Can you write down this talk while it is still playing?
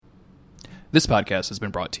This podcast has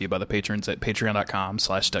been brought to you by the patrons at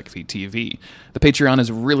patreon.com/duckfeedtv. The Patreon is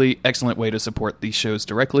a really excellent way to support these shows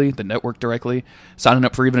directly, the network directly. Signing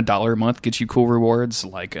up for even $1 a month gets you cool rewards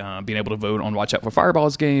like being able to vote on Watch Out for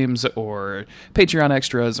Fireballs games or Patreon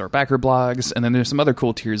extras or backer blogs. And then there's some other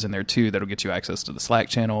cool tiers in there too that'll get you access to the Slack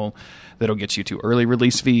channel, that'll get you to early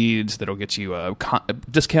release feeds, that'll get you a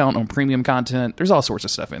discount on premium content. There's all sorts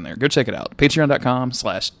of stuff in there. Go check it out.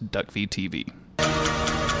 Patreon.com/duckfeedtv.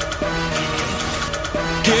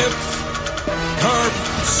 Give her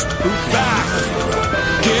back.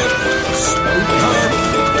 Give her back.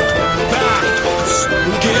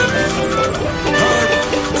 Give her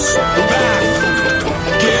back.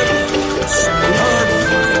 Give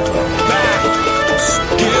her back.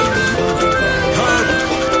 Give her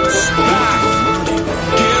back.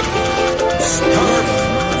 Give her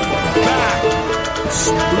back.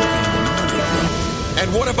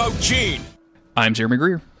 And what about Gene? I'm Jeremy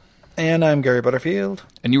Greer. And I'm Gary Butterfield.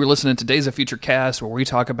 And you were listening to Days of Future Cast, where we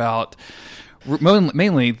talk about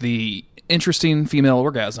mainly the interesting female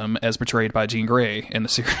orgasm as portrayed by Jean Grey in the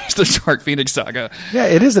series The Dark Phoenix Saga. Yeah,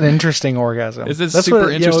 it is an interesting orgasm. It's a super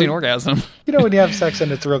interesting orgasm. You know, when you have sex and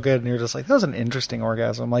it's real good and you're just like, that was an interesting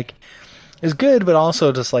orgasm. Like, it's good, but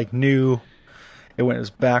also just like new. It was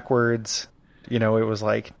backwards. You know, it was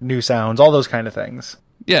like new sounds, all those kind of things.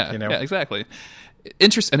 Yeah, you know? Yeah, exactly.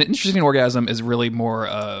 An interesting orgasm is really more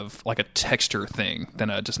of like a texture thing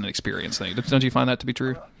than just an experience thing. Don't you find that to be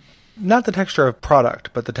true? Not the texture of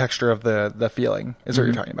product, but the texture of the feeling is what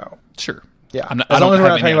you're talking about. Sure. Yeah. As long as we're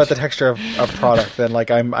not talking about the texture of product, then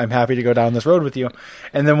like I'm happy to go down this road with you.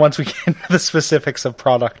 And then once we get into the specifics of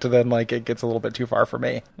product, then like it gets a little bit too far for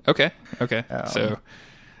me. Okay.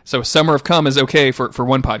 So Summer of Cum is okay for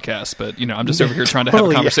one podcast, but you know I'm just over here trying to have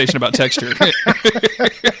a conversation about texture.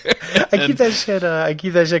 I keep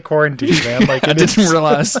that shit quarantined, man. Like I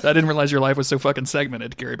didn't realize your life was so fucking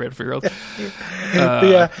segmented, Gary Bradfield.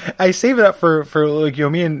 Yeah, I save it up for like, you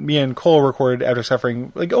know, me and Cole record After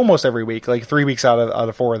Suffering like almost every week, like 3 weeks out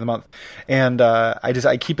of 4 in the month, and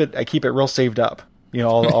I keep it real saved up. You know,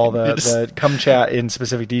 all the cum chat in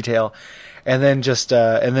specific detail. And then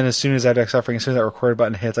and then as soon as After Suffering, as soon as that record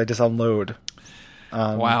button hits, I just unload.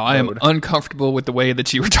 Wow, I am uncomfortable with the way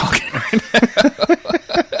that you were talking right now.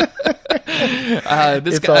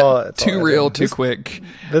 This got too real, too quick.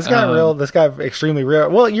 This got real. This got extremely real.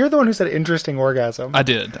 Well, you're the one who said interesting orgasm. I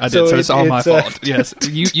did. So it's all my fault. Yes,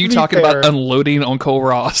 you talking about unloading on Cole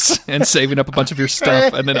Ross and saving up a bunch of your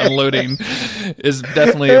stuff and then unloading is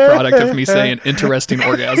definitely a product of me saying interesting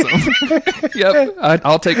orgasm. Yep,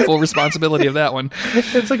 I'll take full responsibility of that one.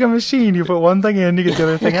 It's like a machine. You put one thing in, you get the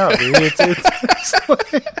other thing out. Dude. It's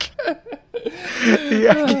like.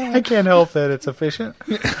 Yeah, I can't help that it's efficient.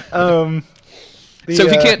 So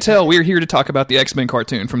if you can't tell, we're here to talk about the X-Men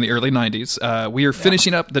cartoon from the early 90s. We are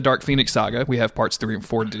finishing up the Dark Phoenix saga. We have parts 3 and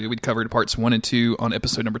 4 to do. We covered parts 1 and 2 on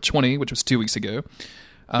episode number 20, which was 2 weeks ago.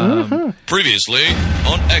 Previously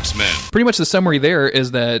on X-Men. Pretty much the summary there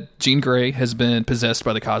is that Jean Grey has been possessed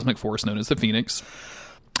by the cosmic force known as the Phoenix.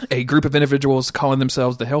 A group of individuals calling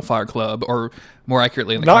themselves the Hellfire Club, or more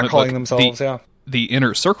accurately in the not calling themselves, the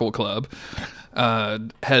Inner Circle Club,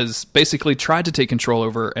 has basically tried to take control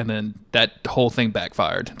over, and then that whole thing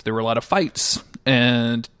backfired. There were a lot of fights,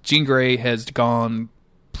 and Jean Grey has gone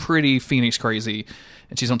pretty Phoenix crazy,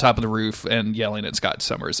 and she's on top of the roof and yelling at Scott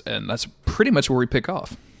Summers, and that's pretty much where we pick up.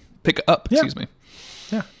 Excuse me.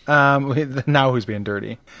 Yeah. Now who's being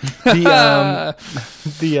dirty? So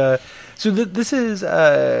this is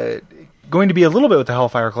going to be a little bit with the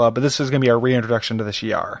Hellfire Club, but this is going to be our reintroduction to the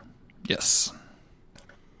Shi'ar. Yes.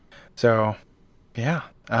 So, yeah,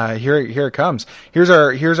 here it comes. Here's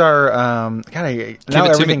our God. Now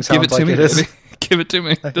everything sounds like it is. Give it to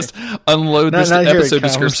me. Just unload this episode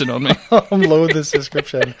description on me. Unload this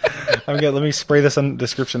description. Let me spray this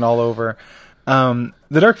description all over.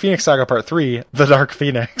 The Dark Phoenix Saga Part 3, The Dark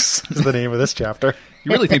Phoenix, is the name of this chapter.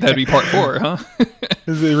 You really think that'd be Part 4, huh? It's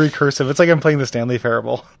recursive. It's like I'm playing the Stanley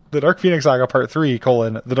Parable. The Dark Phoenix Saga Part 3,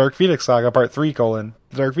 The Dark Phoenix Saga Part 3, The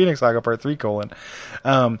Dark Phoenix Saga Part 3, When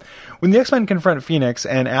the X-Men confront Phoenix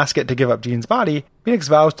and ask it to give up Jean's body, Phoenix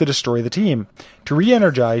vows to destroy the team. To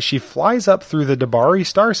re-energize, she flies up through the Dabari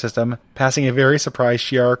star system, passing a very surprised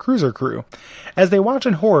Shi'ar cruiser crew. As they watch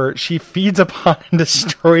in horror, she feeds upon and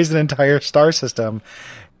destroys an entire star system.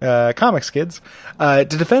 Comics kids, to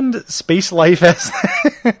defend space life as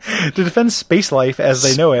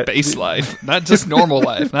they know it. Space life, not just normal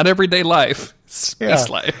life, not everyday life. Space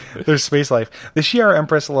life. There's space life. The Shi'ar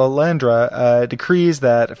Empress Lalandra decrees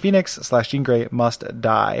that Phoenix/Jean Grey must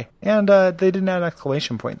die, and they didn't add an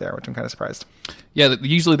exclamation point there, which I'm kind of surprised. Yeah,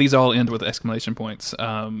 usually these all end with exclamation points.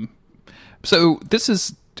 So this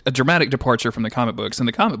is a dramatic departure from the comic books. In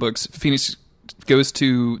the comic books, Phoenix goes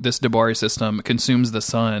to this Dabari system, consumes the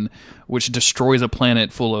sun, which destroys a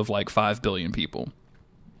planet full of like 5 billion people.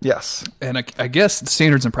 Yes. And I guess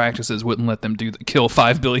standards and practices wouldn't let them kill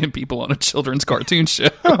 5 billion people on a children's cartoon show.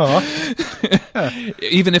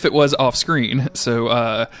 Even if it was off screen.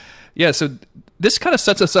 So, so this kind of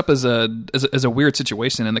sets us up as a weird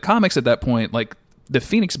situation. In the comics at that point, like, the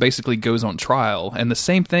Phoenix basically goes on trial, and the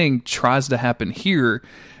same thing tries to happen here,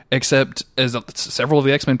 except as several of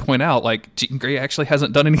the X-Men point out, like, Jean Grey actually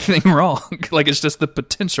hasn't done anything wrong. Like, it's just the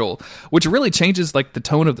potential, which really changes like the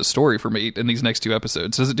tone of the story for me in these next 2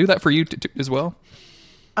 episodes. Does it do that for you as well?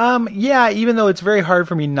 Yeah, even though it's very hard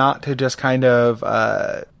for me not to just kind of,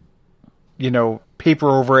 paper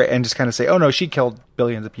over it and just kind of say, oh no, she killed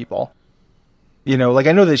billions of people. Like,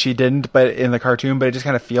 I know that she didn't, but in the cartoon, but it just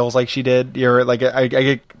kind of feels like she did. Like, I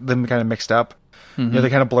get them kind of mixed up. They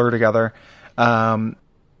kind of blur together. And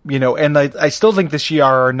I still think the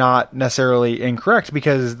Shi'ar are not necessarily incorrect,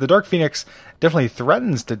 because the Dark Phoenix definitely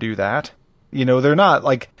threatens to do that. They're not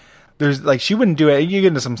like, there's like, she wouldn't do it. You get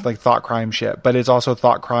into some like thought crime shit, but it's also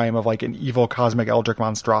thought crime of like an evil cosmic eldritch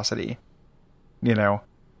monstrosity.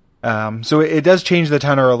 So it does change the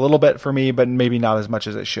tenor a little bit for me, but maybe not as much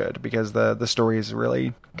as it should, because the stories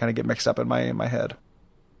really kind of get mixed up in my head.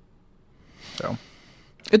 So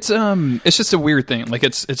it's just a weird thing. Like,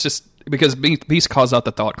 it's just because Beast calls out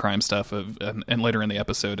the thought crime stuff and later in the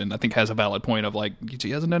episode, and I think has a valid point of like,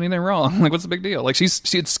 she hasn't done anything wrong. Like, what's the big deal? Like,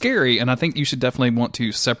 it's scary, and I think you should definitely want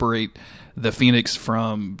to separate the Phoenix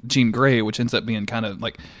from Jean Grey, which ends up being kind of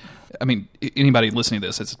like, I mean, anybody listening to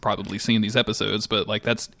this has probably seen these episodes, but like,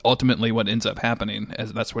 that's ultimately what ends up happening,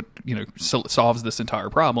 as that's what, solves this entire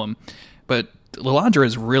problem. But Lilandra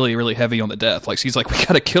is really, really heavy on the death. Like, she's like, we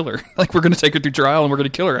gotta kill her. Like, we're gonna take her through trial and we're gonna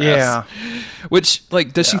kill her ass. Yeah. Which,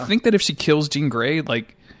 like, does she think that if she kills Jean Grey,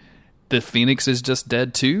 like, the Phoenix is just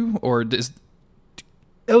dead too? Or does...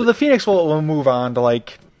 The Phoenix will move on to,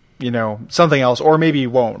 like, something else, or maybe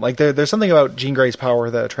won't. Like, there's something about Jean Grey's power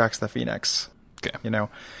that attracts the Phoenix. Okay.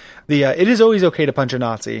 It is always okay to punch a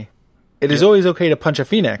Nazi. It is always okay to punch a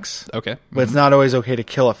Phoenix. Okay. But it's not always okay to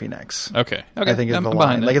kill a Phoenix. Okay. I think is the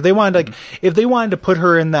line. Like, if they wanted to put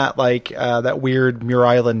her in that, like, that weird Muir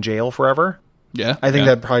Island jail forever. Yeah. I think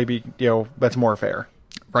that'd probably be, that's more fair.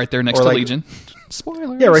 Right there next to Legion.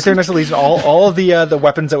 Spoilers. Yeah, right there next to Legion. All of the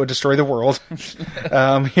weapons that would destroy the world.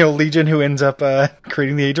 Legion, who ends up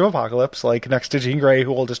creating the Age of Apocalypse, like, next to Jean Grey,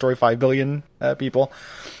 who will destroy 5 billion people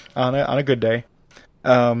on a good day.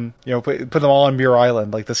 Put them all on Muir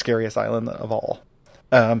Island, like the scariest island of all.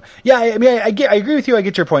 I agree with you. I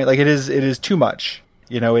get your point. Like, it is too much.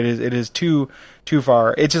 It is too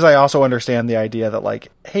far. It's just, I also understand the idea that,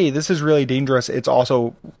 like, hey, this is really dangerous. It's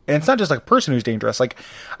also, and it's not just like a person who's dangerous. Like,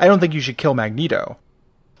 I don't think you should kill Magneto.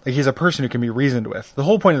 Like, he's a person who can be reasoned with. The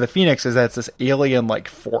whole point of the Phoenix is that it's this alien like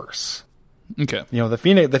force. Okay.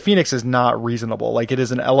 The Phoenix is not reasonable. Like, it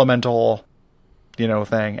is an elemental,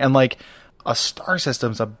 thing, and like, a star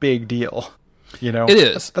system's a big deal. It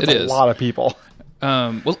is. That's a lot of people.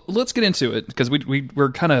 Well, let's get into it, because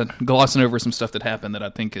we're kind of glossing over some stuff that happened that I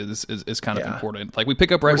think is kind of important. Like, we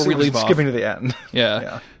pick up right where we leave off. Skipping to the end.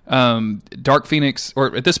 Yeah. Dark Phoenix,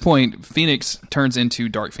 or at this point, Phoenix turns into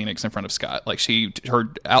Dark Phoenix in front of Scott. Like, her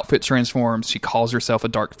outfit transforms. She calls herself a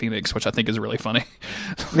Dark Phoenix, which I think is really funny.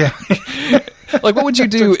 Yeah. Like, what would you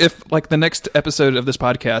do if, like, the next episode of this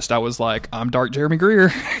podcast, I was like, I'm Dark Jeremy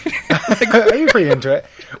Greer? You're pretty into it.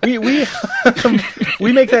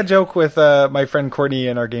 We make that joke with my friend Courtney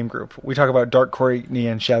in our game group. We talk about Dark Courtney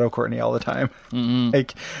and Shadow Courtney all the time. Mm-hmm.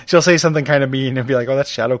 Like, she'll say something kind of mean and be like, "Oh, that's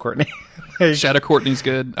Shadow Courtney." Shadow Courtney's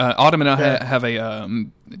good. Autumn and I have a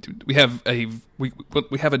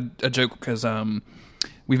joke, because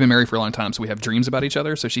we've been married for a long time, so we have dreams about each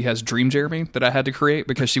other. So she has Dream Jeremy that I had to create,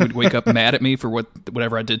 because she would wake up mad at me for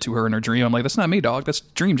whatever I did to her in her dream. I'm like, that's not me, dog. That's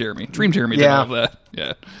Dream Jeremy. Dream Jeremy did all of that.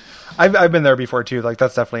 Yeah. I've been there before too. Like,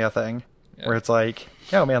 that's definitely a thing where it's like,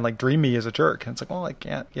 oh man, like, Dream Me is a jerk. And it's like, well, I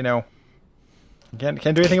can't, can't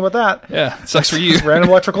do anything about that. Yeah, it sucks for you. Random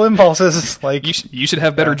electrical impulses. Like, you should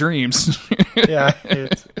have better dreams. Yeah,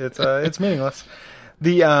 it's meaningless.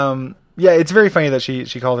 It's very funny that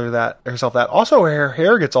she called herself that. Also, her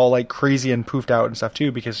hair gets all like crazy and poofed out and stuff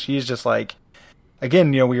too, because she's just like,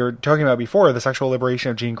 again, we were talking about before, the sexual liberation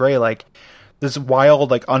of Jean Grey, like, this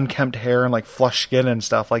wild, like, unkempt hair and like flush skin and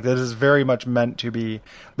stuff. Like, this is very much meant to be.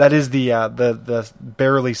 That is the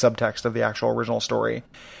barely subtext of the actual original story,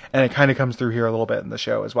 and it kind of comes through here a little bit in the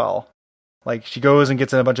show as well. Like, she goes and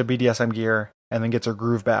gets in a bunch of BDSM gear and then gets her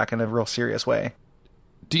groove back in a real serious way.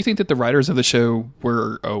 Do you think that the writers of the show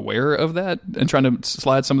were aware of that and trying to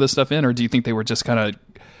slide some of this stuff in, or do you think they were just kind of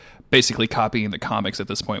basically copying the comics at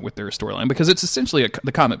this point with their storyline? Because it's essentially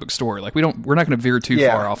the comic book story. Like we're not going to veer too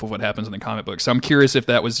far off of what happens in the comic book. So I'm curious if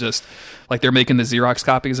that was just like they're making the Xerox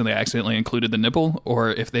copies and they accidentally included the nipple,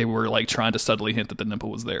 or if they were like trying to subtly hint that the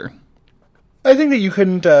nipple was there. I think that you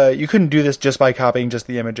couldn't do this just by copying just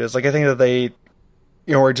the images. Like I think that they,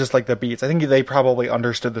 or just like the beats. I think they probably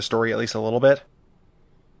understood the story at least a little bit.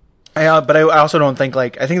 But I also don't think I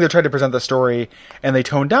think they tried to present the story and they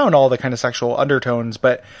toned down all the kind of sexual undertones,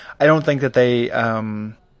 but I don't think that they,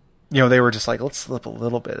 they were just like, let's slip a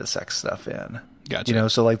little bit of sex stuff in. Gotcha.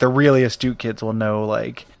 So like the really astute kids will know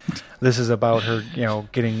like this is about her,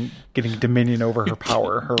 getting dominion over her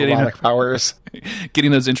power, her erotic powers.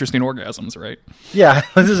 Getting those interesting orgasms, right? Yeah,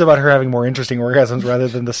 this is about her having more interesting orgasms rather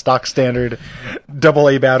than the stock standard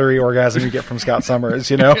AA battery orgasm you get from Scott Summers,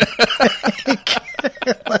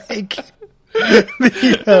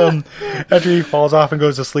 after he falls off and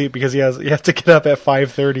goes to sleep because he has to get up at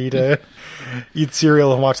 5:30 to eat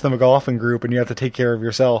cereal and watch the McGolfin Group, and you have to take care of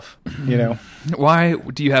yourself. Why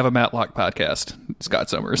do you have a Matlock podcast, Scott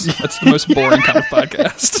Summers? That's the most boring kind of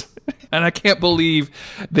podcast. And I can't believe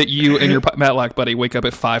that you and your Matlock buddy wake up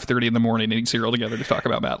at 5:30 in the morning and eat cereal together to talk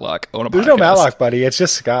about Matlock on a podcast. There's no Matlock buddy. It's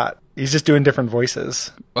just Scott. He's just doing different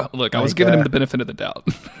voices. Well, look, I was giving him the benefit of the doubt.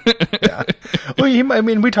 Yeah. Well,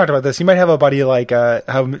 we talked about this. He might have a buddy like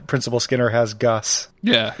how Principal Skinner has Gus.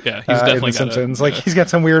 Yeah. He's definitely in The Simpsons. He's got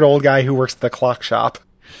some weird old guy who works at the clock shop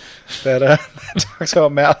that talks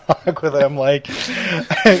about Matlock with him. Like,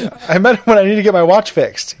 I met him when I need to get my watch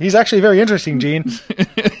fixed. He's actually very interesting, Gene.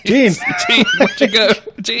 Gene, where'd you go?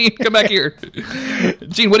 Gene, come back here.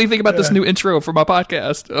 Gene, what do you think about this new intro for my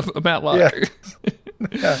podcast of Matlock? Yeah.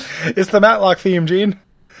 Yeah. It's the Matlock theme, Gene.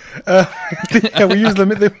 We use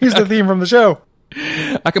the theme from the show.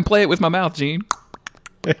 I can play it with my mouth, Gene.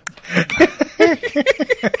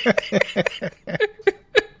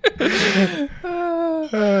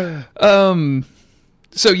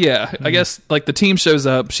 So yeah, I guess like the team shows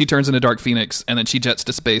up, she turns into Dark Phoenix, and then she jets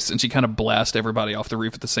to space, and she kind of blasts everybody off the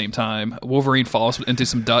roof at the same time. Wolverine falls into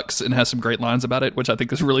some ducks and has some great lines about it, which I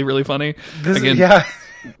think is really, really funny.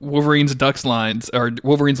 Wolverine's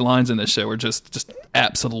Wolverine's lines in this show are just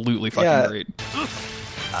absolutely fucking great.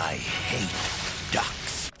 I hate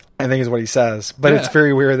ducks. I think is what he says, but it's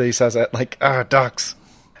very weird that he says it like, ducks.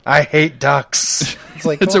 I hate ducks. It's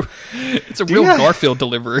like it's a real Garfield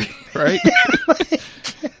delivery, right?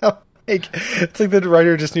 It's like the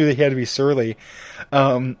writer just knew that he had to be surly.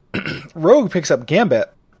 Rogue picks up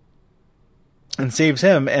Gambit and saves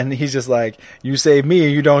him, and he's just like, "You save me,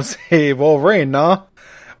 you don't save Wolverine, nah?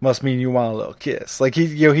 Must mean you want a little kiss." Like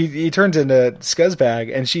he turns into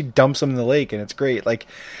Scuzzbag, and she dumps him in the lake, and it's great. Like,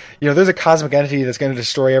 there's a cosmic entity that's going to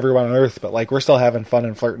destroy everyone on Earth, but like we're still having fun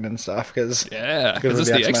and flirting and stuff because it's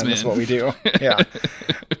the X-Men. That's what we do. Yeah.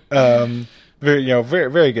 Very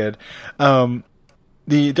very good.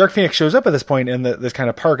 The Dark Phoenix shows up at this point in this kind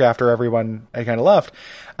of park after everyone had kind of left,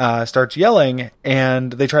 starts yelling,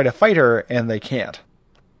 and they try to fight her, and they can't.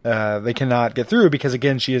 They cannot get through because,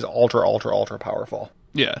 again, she is ultra, ultra, ultra powerful.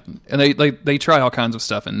 Yeah, and they try all kinds of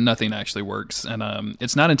stuff, and nothing actually works. And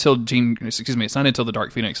it's not until the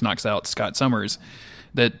Dark Phoenix knocks out Scott Summers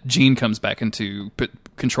that Jean comes back into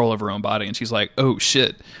control of her own body, and she's like, "Oh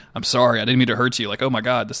shit, I'm sorry, I didn't mean to hurt you. Like, oh my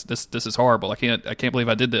god, this is horrible. I can't believe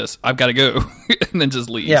I did this. I've got to go," and then just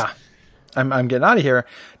leaves. Yeah, I'm getting out of here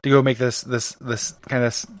to go make this kind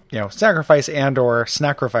of sacrifice and or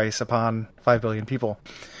sacrifice upon 5 billion people.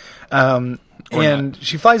 And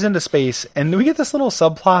she flies into space, and we get this little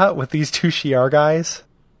subplot with these two Shi'ar guys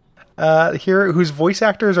here, whose voice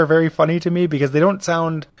actors are very funny to me because they don't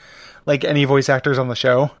sound like any voice actors on the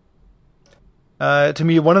show. To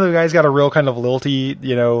me, one of the guys got a real kind of lilty,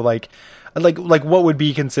 like what would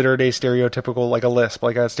be considered a stereotypical, like a lisp,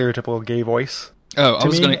 like a stereotypical gay voice. Oh, I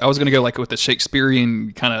was gonna go like with the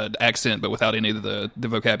Shakespearean kind of accent, but without any of the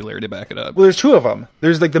vocabulary to back it up. Well, there's two of them.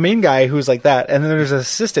 There's like the main guy who's like that, and then there's an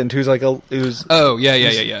assistant who's like who's. Oh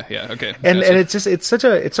yeah. Okay. And it's such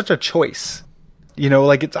a choice,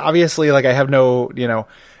 like it's obviously like I have no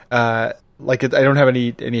I don't have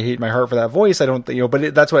any hate in my heart for that voice. I don't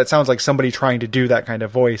but that's what it sounds like, somebody trying to do that kind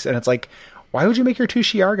of voice, and it's like, why would you make your two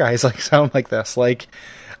Shi'ar guys like sound like this? Like,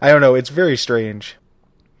 I don't know. It's very strange.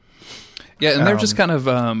 Yeah, and they're just kind of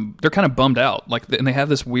bummed out. Like, and they have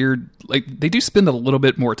this weird, like, they do spend a little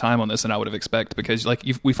bit more time on this than I would have expected, because like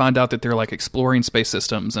we find out that they're like exploring space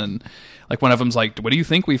systems, and like one of them's like, "What do you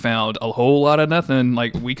think we found? A whole lot of nothing.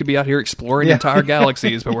 Like, we could be out here exploring entire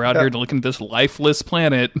galaxies, but we're out here to look at this lifeless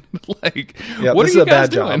planet. Like, what are you guys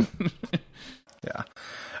doing?"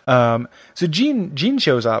 So Jean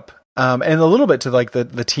shows up, and a little bit to like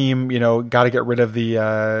the team, got to get rid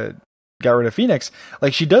of Phoenix.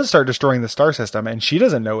 Like she does start destroying the star system, and she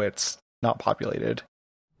doesn't know it's not populated.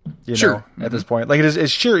 Sure. At this point, like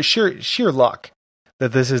it's sheer luck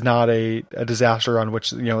that this is not a disaster on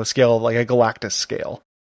which a scale of like a Galactus scale.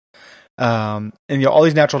 And all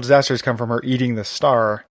these natural disasters come from her eating the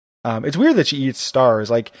star. It's weird that she eats stars.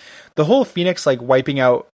 Like the whole Phoenix like wiping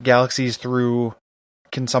out galaxies through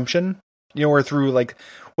consumption, or through like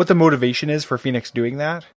what the motivation is for Phoenix doing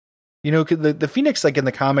that. The Phoenix, like in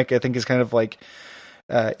the comic, I think is kind of like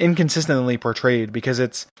inconsistently portrayed,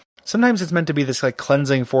 because sometimes it's meant to be this like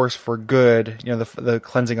cleansing force for good, the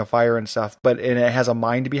cleansing of fire and stuff, and it has a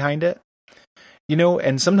mind behind it,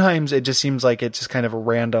 and sometimes it just seems like it's just kind of a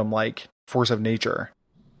random like force of nature.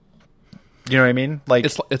 You know what I mean? Like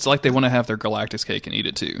it's like they want to have their Galactus cake and eat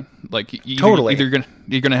it too. Like totally,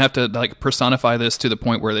 you're gonna have to like personify this to the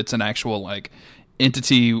point where it's an actual like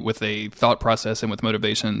entity with a thought process and with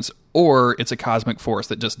motivations, or it's a cosmic force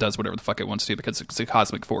that just does whatever the fuck it wants to because it's a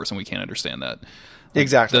cosmic force and we can't understand that.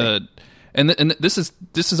 Exactly. And this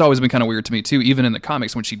has always been kind of weird to me too, even in the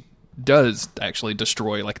comics when she does actually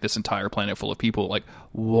destroy like this entire planet full of people. Like,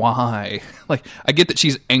 why? Like, I get that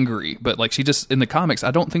she's angry, but like she just, in the comics,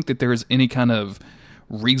 I don't think that there is any kind of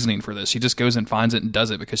reasoning for this. She just goes and finds it and does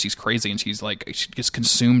it because she's crazy and she gets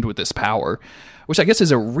consumed with this power, which I guess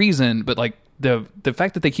is a reason, but like the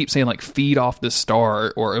fact that they keep saying like feed off the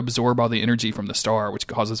star or absorb all the energy from the star, which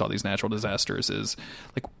causes all these natural disasters, is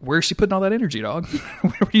like, where's she putting all that energy, dog?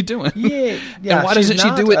 What are you doing? Yeah. And why doesn't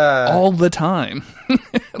she do it all the time?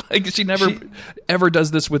 Like she never ever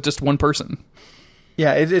does this with just one person.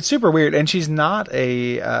 Yeah, it's super weird, and she's not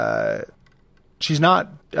Galactus.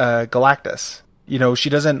 She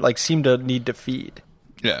doesn't like seem to need to feed.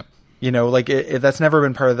 Yeah. Like that's never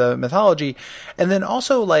been part of the mythology. And then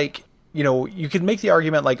also like, you could make the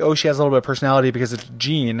argument like, oh, she has a little bit of personality because it's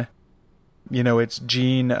Jean. It's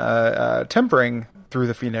Jean tempering through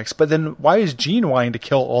the Phoenix. But then why is Jean wanting to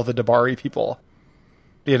kill all the Dabari people?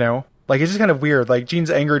 Like it's just kind of weird. Like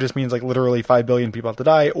Jean's anger just means like literally 5 billion people have to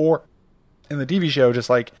die, or in the TV show, just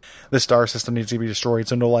like the star system needs to be destroyed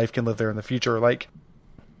so no life can live there in the future. Like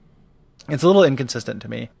it's a little inconsistent to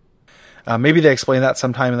me. Maybe they explain that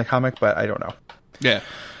sometime in the comic, but I don't know. Yeah.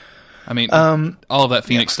 I mean, all of that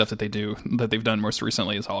Phoenix stuff that they've done most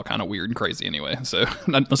recently is all kind of weird and crazy anyway. So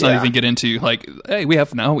let's not even get into like, hey, we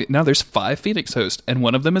have now there's 5 Phoenix hosts and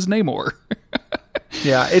one of them is Namor.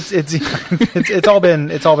 Yeah, it's all been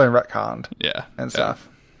retconned. Yeah. And stuff.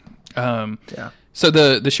 Yeah. So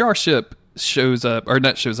the Shi'ar ship shows up, or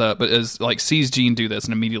not shows up, but is like sees Jean do this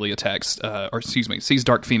and immediately attacks, sees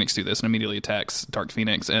Dark Phoenix do this and immediately attacks Dark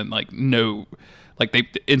Phoenix, and like they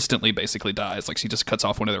instantly basically dies. Like she just cuts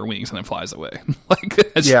off one of their wings and then flies away.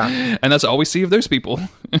 And that's all we see of those people.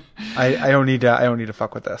 I don't need to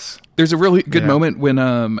fuck with this. There's a really good moment when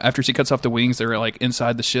after she cuts off the wings, they're like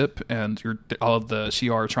inside the ship and all of the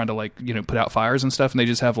Shi'ar are trying to like put out fires and stuff, and they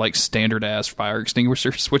just have like standard ass fire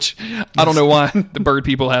extinguishers, which I don't know why the bird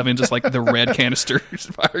people having just like the red canister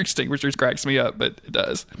fire extinguishers cracks me up, but it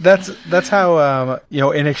does. That's how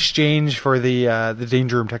in exchange for the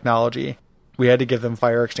danger room technology, we had to give them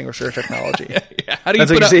fire extinguisher technology. Yeah. How do you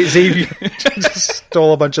put Xavier just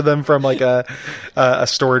stole a bunch of them from like a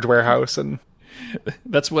storage warehouse, and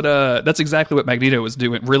that's exactly what Magneto was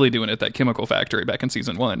doing at that chemical factory back in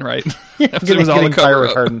season 1, right? It was all the fire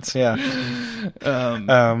retardants. Yeah.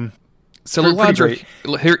 So Ladra,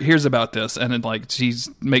 here's about this, and then like she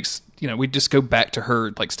makes we just go back to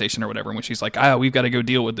her like station or whatever, when she's like, we've got to go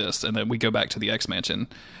deal with this, and then we go back to the X Mansion.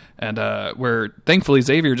 And where thankfully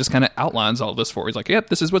Xavier just kind of outlines all this for her. He's like, yep,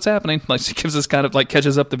 this is what's happening. Like she gives us kind of like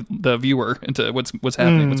catches up the viewer into what's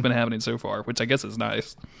happening, what's been happening so far, which I guess is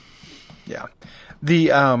nice. Yeah.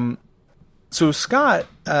 So Scott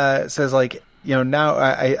says like, now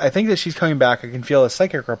I think that she's coming back. I can feel a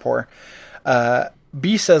psychic rapport.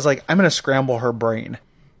 B says like, I'm going to scramble her brain.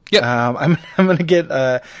 Yeah. I'm going to get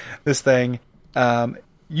this thing.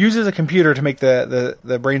 Uses a computer to make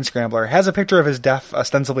the brain scrambler. Has a picture of his deaf,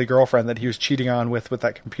 ostensibly girlfriend that he was cheating on with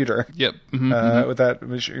that computer. Yep. With that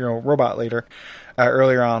robot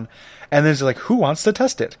earlier on, and then it's like, who wants to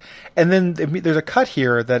test it? And then there's a cut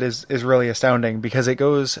here that is really astounding, because it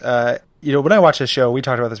goes. When I watch this show, we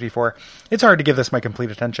talked about this before. It's hard to give this my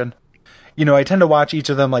complete attention. I tend to watch each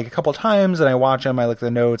of them like a couple times, and I watch them. I look at the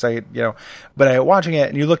notes. But I watching it,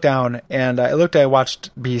 and you look down, and I watched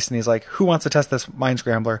Beast, and he's like, "Who wants to test this mind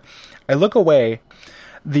scrambler?" I look away.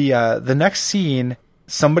 The next scene,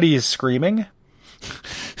 somebody is screaming,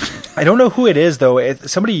 I don't know who it is though.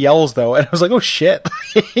 Somebody yells though, and I was like, "Oh shit!"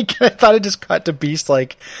 I thought it just cut to Beast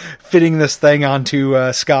like fitting this thing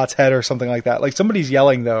onto Scott's head or something like that. Like somebody's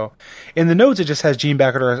yelling though. In the notes, it just has Jean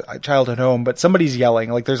back at her childhood home, but somebody's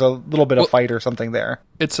yelling. Like there's a little bit of fight or something there.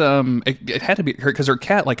 It's it had to be her because her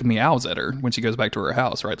cat like meows at her when she goes back to her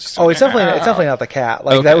house, right? It's definitely not the cat.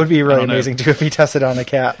 Like that would be really amazing too if he tested on a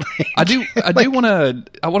cat. I want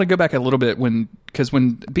to go back a little bit because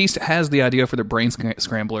when Beast has the idea for the brain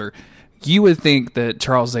scrambler, you would think that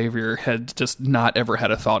Charles Xavier had just not ever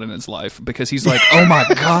had a thought in his life, because he's like, oh my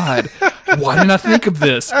God, why didn't I think of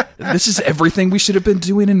this? This is everything we should have been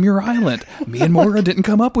doing in Muir Island. Me and Moira didn't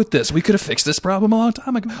come up with this. We could have fixed this problem a long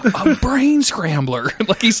time ago. A brain scrambler.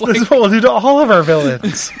 Like he's like, this is what we'll do to all of our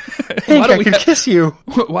villains. Hank, I could kiss you.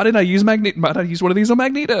 Why didn't I use one of these on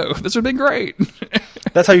Magneto? This would have been great.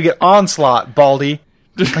 That's how you get Onslaught, Baldy.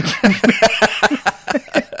 You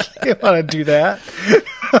want to do that?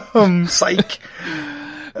 Psych.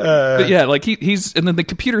 But yeah, like he's and then the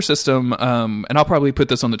computer system, and I'll probably put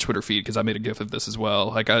this on the Twitter feed because I made a GIF of this as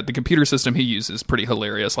well. Like the computer system he uses is pretty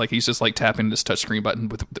hilarious. Like he's just like tapping this touchscreen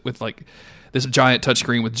button with like this giant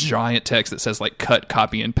touchscreen with giant text that says like cut,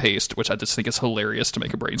 copy, and paste, which I just think is hilarious to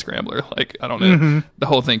make a brain scrambler. Like I don't know, the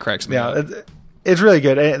whole thing cracks me up. It's really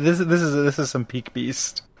good. This is some peak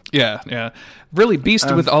Beast. Yeah. Really,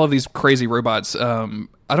 Beast with all of these crazy robots.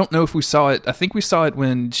 I don't know if we saw it. I think we saw it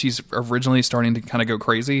when she's originally starting to kind of go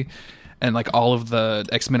crazy, and like all of the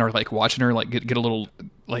X-Men are like watching her like get a little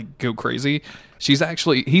like go crazy. He's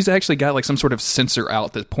actually got like some sort of sensor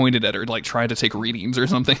out that pointed at her, like trying to take readings or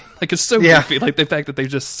something. Like it's so goofy. Like the fact that they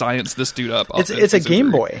just scienced this dude up. It's a Game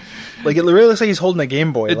Boy. Like it really looks like he's holding a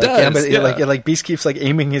Game Boy. It like, does. Yeah, but like Beast keeps like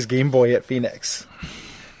aiming his Game Boy at Phoenix,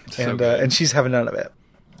 and she's having none of it.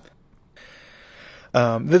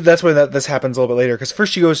 That's when this happens a little bit later, because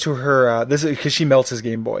first she goes to her because she melts his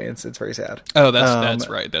Game Boy, and it's very sad. Oh, that's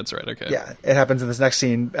right. Okay. Yeah, it happens in this next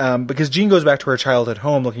scene because Jean goes back to her childhood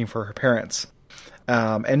home looking for her parents,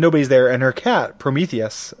 and nobody's there, and her cat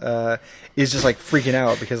Prometheus is just like freaking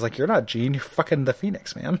out because like, you're not Jean, you're fucking the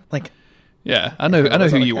Phoenix, man. Like, yeah, I know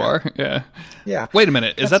who you are. Yeah. Wait a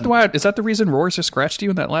minute, is that the reason Roars just scratched you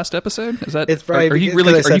in that last episode? Is that it's right? Are you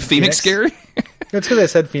Phoenix scary? It's because I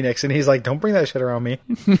said Phoenix, and he's like, "Don't bring that shit around me.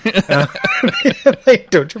 Like,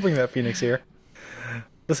 don't you bring that Phoenix here."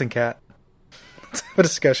 Listen, Cat. Let's have a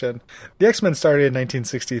discussion. The X-Men started in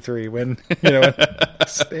 1963 when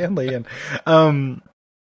Stanley and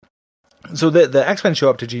so the X-Men show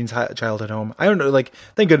up to Jean's childhood home. I don't know, like,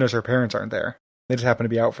 thank goodness her parents aren't there. They just happen to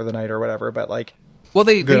be out for the night or whatever. But like, well,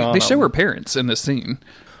 they show her parents in this scene.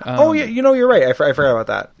 Oh yeah, you're right. I forgot about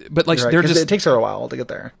that. But like, right, it takes her a while to get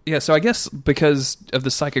there. Yeah, so I guess because of the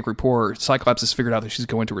psychic rapport, Cyclops has figured out that she's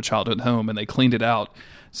going to her childhood home, and they cleaned it out.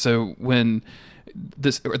 So when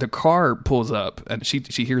the car pulls up, and she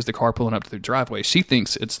hears the car pulling up to the driveway, she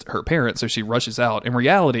thinks it's her parents, so she rushes out. In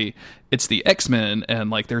reality, it's the X-Men, and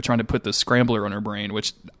like they're trying to put the scrambler on her brain,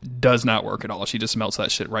 which does not work at all. She just melts that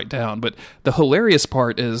shit right down. But the hilarious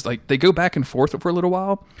part is like they go back and forth for a little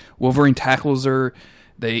while. Wolverine tackles her.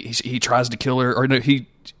 He tries to kill her, or no,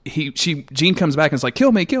 Jean comes back and is like,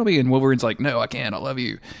 kill me, and Wolverine's like, no, I can't, I love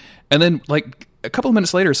you. And then like a couple of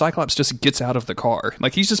minutes later, Cyclops just gets out of the car.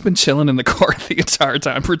 Like he's just been chilling in the car the entire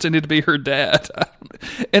time, pretending to be her dad.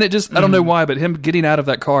 And it just, I don't know why, but him getting out of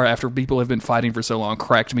that car after people have been fighting for so long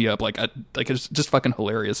cracked me up. Like it's just fucking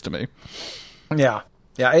hilarious to me. Yeah.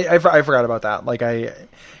 Yeah, I forgot about that. Like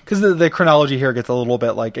because the chronology here gets a little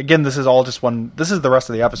bit like, again, this is all just one. This is the rest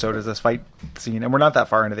of the episode is this fight scene, and we're not that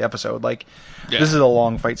far into the episode. Like, This is a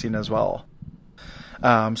long fight scene as well.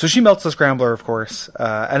 So she melts the scrambler, of course,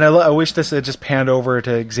 and I wish this had just panned over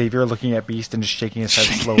to Xavier looking at Beast and just shaking his head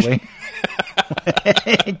slowly.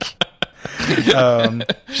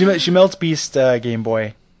 She melts Beast Game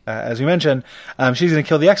Boy, as we mentioned. She's going to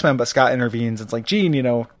kill the X-Men, but Scott intervenes. It's like,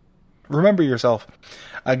 Jean, remember yourself.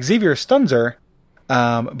 Xavier stuns her,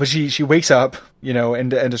 but she wakes up,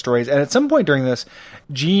 and destroys. And at some point during this,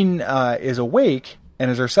 Jean is awake and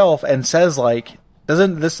is herself and says, like,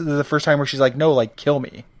 this is the first time where she's like, no, like, kill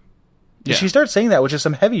me. Yeah. She starts saying that, which is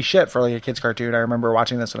some heavy shit for like a kid's cartoon. I remember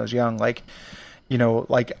watching this when I was young. Like,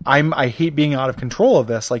 like I hate being out of control of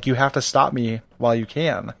this. Like, you have to stop me while you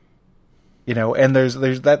can. And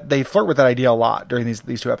there's that they flirt with that idea a lot during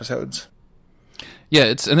these two episodes. Yeah,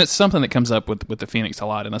 it's something that comes up with the Phoenix a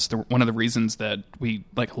lot, and that's one of the reasons that we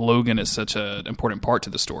like Logan is such an important part to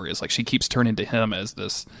the story. Is like she keeps turning to him as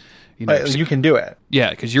this, you can do it.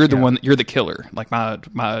 Yeah, because you're the one, you're the killer. Like my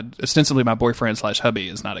ostensibly my boyfriend / hubby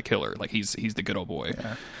is not a killer. Like he's the good old boy.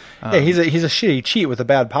 Yeah, he's a shitty cheat with a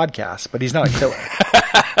bad podcast, but he's not a killer.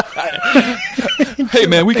 Hey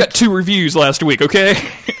man, we got 2 reviews last week. Okay,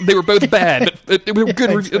 they were both bad, but they were good.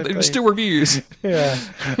 Exactly. They were still reviews. Yeah,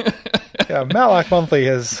 yeah. Matlock Monthly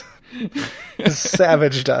has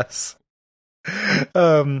savaged us.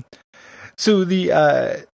 So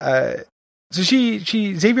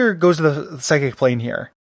Xavier goes to the psychic plane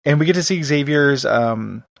here, and we get to see Xavier's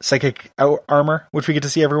psychic armor, which we get to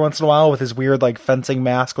see every once in a while with his weird like fencing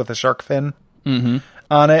mask with a shark fin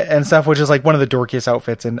on it and stuff, which is like one of the dorkiest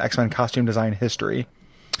outfits in X-Men costume design history.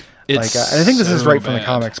 It's and I think this is so right from the bad.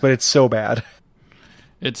 comics, but it's so bad.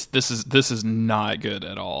 This is not good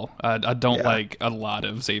at all. I don't like a lot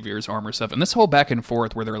of Xavier's armor stuff, and this whole back and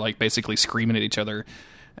forth where they're like basically screaming at each other,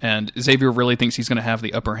 and Xavier really thinks he's going to have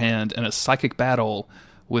the upper hand in a psychic battle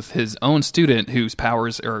with his own student whose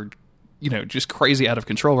powers are, just crazy out of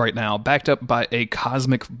control right now, backed up by a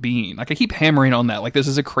cosmic being. Like I keep hammering on that. Like this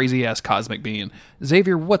is a crazy ass cosmic being.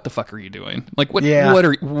 Xavier, what the fuck are you doing? Like what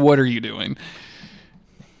are you doing?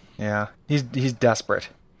 Yeah, he's desperate.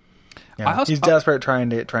 Yeah, he's desperate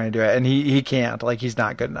trying to do it, and he can't. Like he's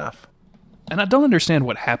not good enough. And I don't understand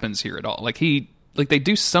what happens here at all. Like they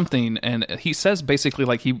do something, and he says basically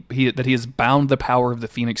like that he has bound the power of the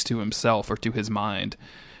Phoenix to himself or to his mind,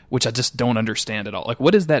 which I just don't understand at all. Like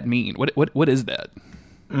what does that mean? What is that?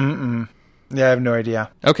 Yeah, I have no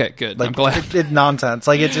idea. Okay, good. Like, I'm glad. It's nonsense.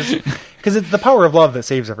 Like it's just because it's the power of love that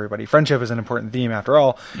saves everybody. Friendship is an important theme after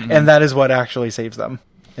all, and that is what actually saves them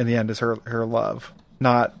in the end. Is her love.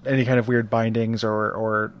 Not any kind of weird bindings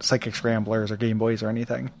or psychic scramblers or Game Boys or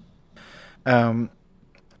anything.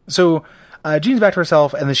 So Jean's back to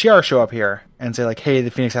herself, and the Shi'ar show up here and say, like, hey, the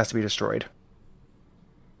Phoenix has to be destroyed.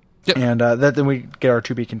 Yep. And then we get our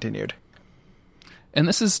to be continued. And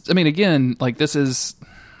this is, I mean, again, like, this is...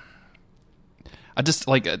 I just,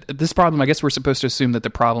 like, this problem, I guess we're supposed to assume that the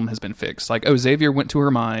problem has been fixed. Like, oh, Xavier went to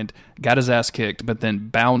her mind, got his ass kicked, but then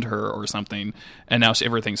bound her or something, and now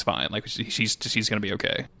everything's fine. Like, she's going to be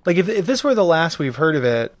okay. Like, if this were the last we've heard of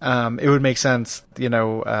it, it would make sense,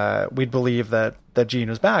 we'd believe that Jean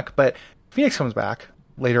was back, but Phoenix comes back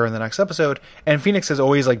later in the next episode, and Phoenix is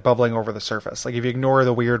always, like, bubbling over the surface. Like, if you ignore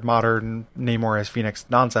the weird modern Namor as Phoenix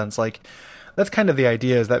nonsense, like... That's kind of the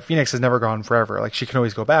idea, is that Phoenix has never gone forever. Like, she can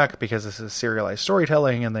always go back because this is serialized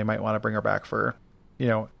storytelling, and they might want to bring her back for,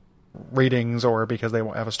 ratings, or because they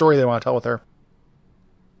have a story they want to tell with her.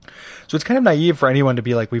 So it's kind of naive for anyone to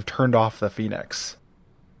be like, we've turned off the Phoenix.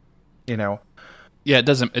 Yeah, it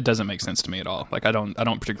doesn't make sense to me at all. Like, I don't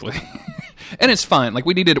particularly... And it's fine. Like,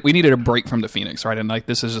 we needed a break from the Phoenix, right? And, like,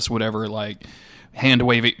 this is just whatever, like, hand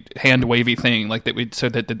wavy thing. Like,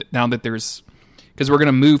 now that there's... Because we're going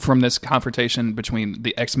to move from this confrontation between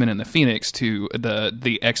the X-Men and the Phoenix to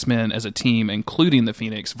the X-Men as a team, including the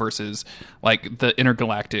Phoenix, versus like the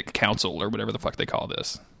Intergalactic Council or whatever the fuck they call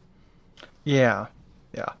this. Yeah.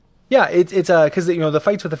 It's because the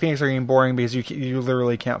fights with the Phoenix are getting boring because you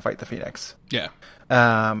literally can't fight the Phoenix. Yeah.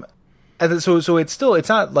 And so it's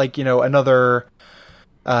not like another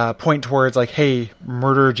point towards like, hey,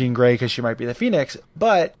 murder Jean Grey because she might be the Phoenix,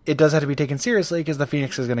 but it does have to be taken seriously because the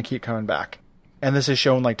Phoenix is going to keep coming back. And this is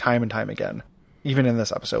shown like time and time again, even in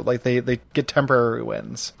this episode. Like they get temporary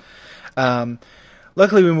wins.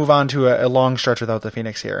 Luckily, we move on to a long stretch without the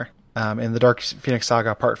Phoenix here. In the Dark Phoenix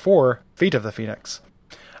Saga Part 4, Fate of the Phoenix.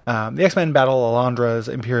 The X-Men battle Alondra's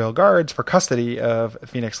Imperial Guards for custody of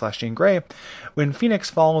Phoenix/Jean Grey. When Phoenix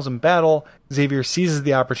falls in battle, Xavier seizes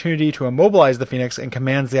the opportunity to immobilize the Phoenix and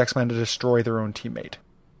commands the X-Men to destroy their own teammate.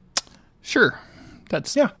 Sure.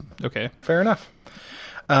 That's... Yeah. Okay. Fair enough.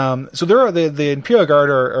 So the Imperial Guard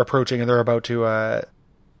are approaching, and they're about to,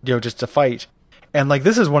 just to fight. And like,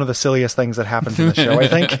 this is one of the silliest things that happens in the show, I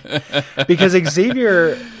think, because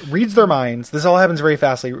Xavier reads their minds. This all happens very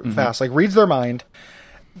fast. Like reads their mind,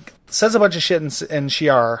 says a bunch of shit in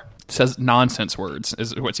Shi'ar. Says nonsense words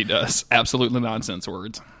is what he does. Absolutely nonsense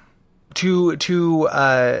words. To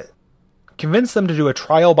convince them to do a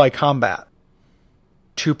trial by combat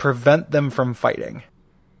to prevent them from fighting.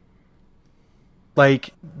 Like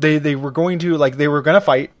they were going to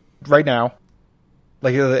fight right now,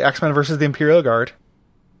 like the X-Men versus the Imperial Guard,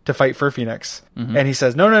 to fight for Phoenix. And he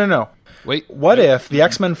says, no. Wait. What if the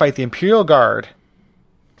X-Men fight the Imperial Guard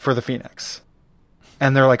for the Phoenix?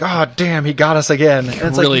 And they're like, oh damn, he got us again. And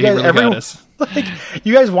it's really, like, really got us. Like,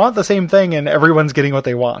 you guys want the same thing, and everyone's getting what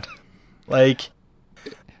they want. Like,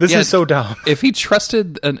 this is so dumb. If he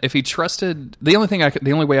trusted, the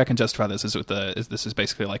only way I can justify this is this is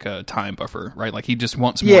basically like a time buffer, right? Like he just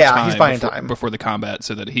wants more time, he's buying time before the combat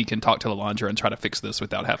so that he can talk to Alondra and try to fix this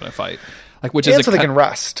without having to fight. Like, so they can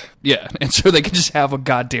rest. Yeah, and so they can just have a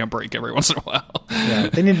goddamn break every once in a while. Yeah,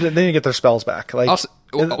 they need to get their spells back. Like,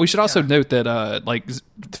 We should also note that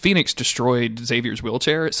Phoenix destroyed Xavier's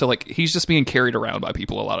wheelchair, so like he's just being carried around by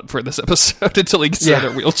people a lot for this episode until he gets out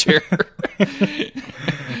of their wheelchair.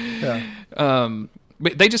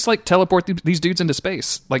 But they just like teleport these dudes into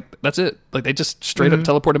space. Like that's it. Like they just straight up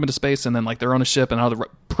teleport them into space, and then like they're on a ship, and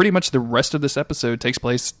pretty much the rest of this episode takes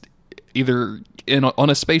place either on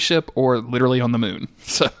a spaceship or literally on the moon.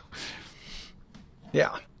 So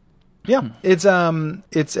yeah.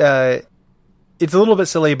 It's a little bit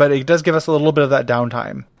silly, but it does give us a little bit of that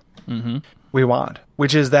downtime we want,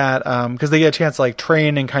 which is that because they get a chance to like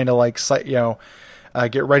train and kind of like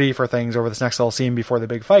get ready for things over this next little scene before the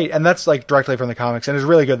big fight. And that's like directly from the comics, and it's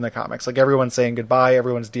really good in the comics. Like everyone's saying goodbye,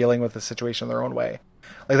 everyone's dealing with the situation in their own way.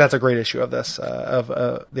 Like that's a great issue of this of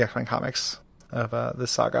the X-Men comics of this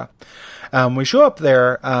saga. We show up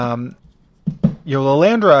there.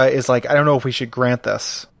 Lilandra is like, I don't know if we should grant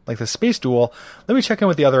this, like the space duel. Let me check in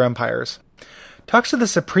with the other empires. Talks to the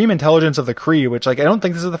supreme intelligence of the Kree, which like I don't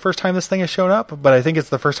think this is the first time this thing has shown up, but I think it's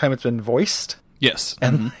the first time it's been voiced. Yes.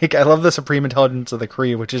 And like I love the supreme intelligence of the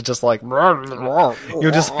Kree, which is just like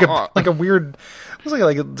just like a weird, it's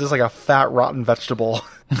like just like a fat rotten vegetable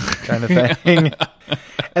kind of thing.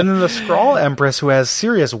 And then the Skrull Empress, who has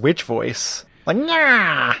serious witch voice. Like,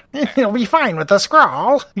 nah, it'll be fine with the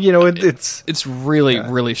Skrull. It's really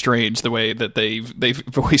really strange the way that they've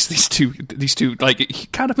voiced these two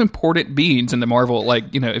like kind of important beings in the Marvel,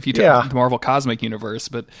 like if you take the Marvel cosmic universe,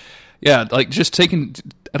 but yeah, like just taking.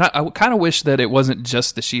 And I kind of wish that it wasn't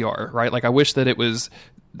just the Shi'ar, right? Like I wish there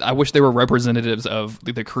were representatives of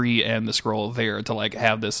the Kree and the Skrull there to like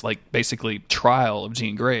have this like basically trial of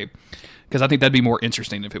Jean Grey, because I think that'd be more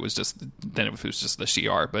interesting if it was just the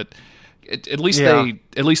Shi'ar, but. At least they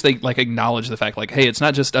like acknowledge the fact like, hey, it's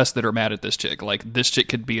not just us that are mad at this chick. Like this chick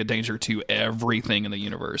could be a danger to everything in the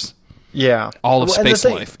universe. Yeah, all of space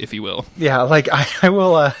life, if you will. Yeah, like I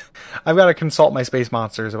will. I've got to consult my space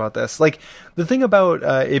monsters about this. Like the thing about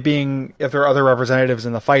it being, if there are other representatives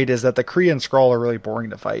in the fight, is that the Kree and Skrull are really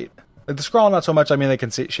boring to fight. Like, the Skrull not so much. I mean, they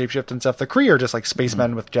can shapeshift and stuff. The Kree are just like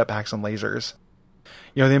spacemen with jetpacks and lasers.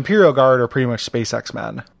 The Imperial Guard are pretty much space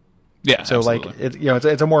X-Men. Yeah, so absolutely. Like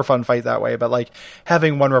it's a more fun fight that way, but like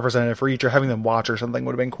having one representative for each or having them watch or something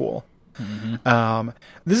would have been cool.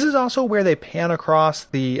 This is also where they pan across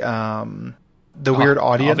the weird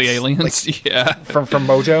audience, all the aliens, like, from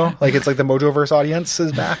Mojo. Like it's like the Mojoverse audience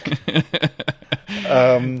is back,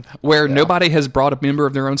 where nobody has brought a member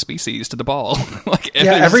of their own species to the ball. Like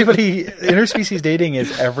everybody interspecies dating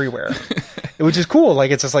is everywhere, which is cool. Like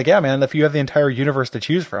it's just like, yeah, man, if you have the entire universe to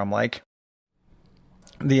choose from, like.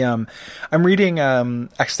 I'm reading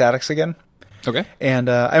Ecstatics again. Okay. And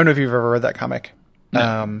I don't know if you've ever read that comic.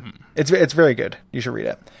 No. It's very good. You should read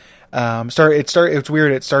it. It's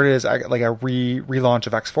weird. It started as like a relaunch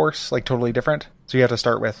of X-Force, like totally different. So you have to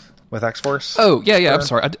start with X-Force. Oh, yeah. I'm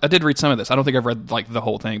sorry. I did read some of this. I don't think I've read like the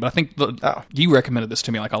whole thing, but I think you recommended this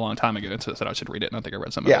to me like a long time ago, and so said I should read it, and I think I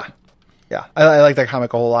read some of it. Yeah. I like that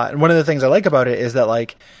comic a whole lot. And one of the things I like about it is that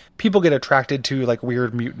like people get attracted to like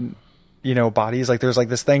weird mutant bodies. Like there's like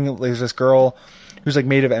this thing, there's this girl who's like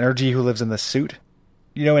made of energy who lives in this suit,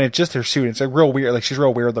 and it's just her suit. It's like real weird. Like she's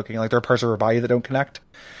real weird looking. Like there are parts of her body that don't connect.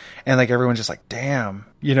 And like everyone's just like, damn,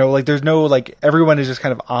 like there's no, like everyone is just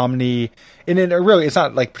kind of omni, and it really, it's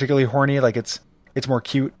not like particularly horny. Like it's more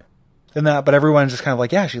cute than that, but everyone's just kind of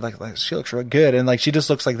like, yeah, she looks really good. And like, she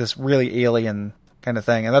just looks like this really alien kind of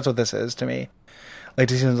thing. And that's what this is to me.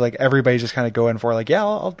 Like it seems like everybody's just kind of going for like, yeah,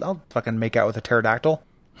 I'll fucking make out with a pterodactyl.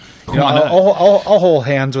 I'll hold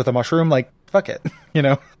hands with a mushroom. Like fuck it,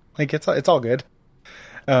 like it's all good.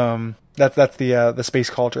 That's the space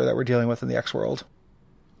culture that we're dealing with in the X world.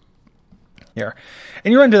 Yeah,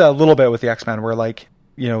 and you run into that a little bit with the X-Men, where like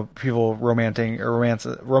people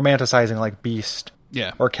romanticizing like Beast,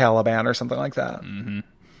 or Caliban or something like that. Mm-hmm.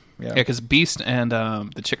 Yeah, because Beast and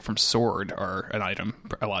the chick from Sword are an item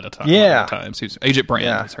a lot of times. Yeah, who's Agent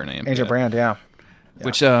Brand is her name. Agent Brand, yeah.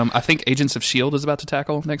 Which I think Agents of S.H.I.E.L.D. is about to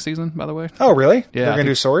tackle next season, by the way. Oh, really? Yeah, they're going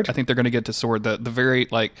to do Sword? I think they're going to get to Sword. The very,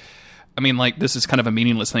 like, I mean, like, this is kind of a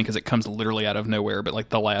meaningless thing because it comes literally out of nowhere, but, like,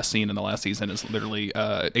 the last scene in the last season is literally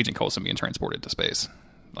Agent Coulson being transported to space.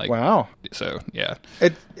 Like, wow. So, yeah.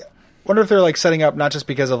 Wonder if they're, like, setting up, not just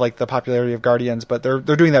because of, like, the popularity of Guardians, but they're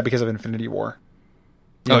doing that because of Infinity War.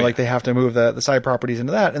 Like, they have to move the side properties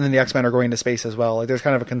into that, and then the X-Men are going to space as well. Like, there's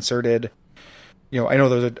kind of a concerted... I know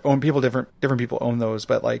those are people, different people own those,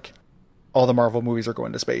 but like all the Marvel movies are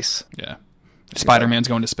going to space. Yeah, Spider-Man's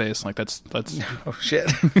going to space. Like that's. Oh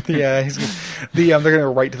shit! Yeah, they're going to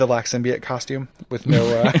right to the Black Symbiote costume with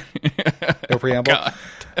no No preamble. God.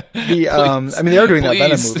 They are doing that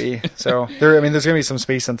Venom Please. movie, so there's going to be some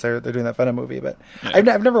space since they're doing that Venom movie. But I've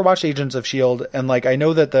never watched Agents of Shield, and like I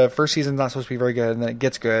know that the first season's not supposed to be very good, and then it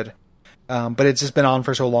gets good. But it's just been on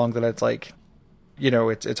for so long that it's like,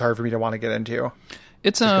 it's hard for me to want to get into.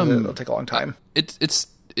 It's it'll take a long time. It's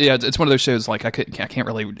one of those shows like I can't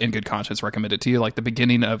really in good conscience recommend it to you. Like the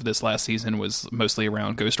beginning of this last season was mostly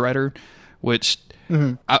around Ghost Rider, which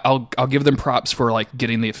I'll give them props for like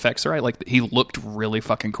getting the effects right. Like he looked really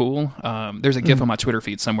fucking cool. There's a GIF on my Twitter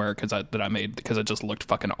feed somewhere that I made because it just looked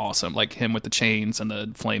fucking awesome. Like him with the chains and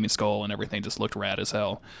the flaming skull and everything just looked rad as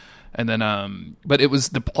hell. And then but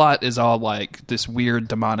the plot is all like this weird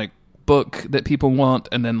demonic book that people want,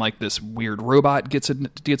 and then like this weird robot gets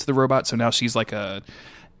the robot, so now she's like a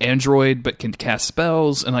android but can cast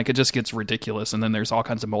spells, and like it just gets ridiculous. And then there's all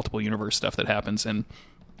kinds of multiple universe stuff that happens, and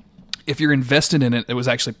if you're invested in it, it was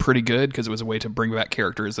actually pretty good because it was a way to bring back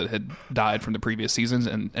characters that had died from the previous seasons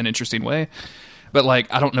in an interesting way. But like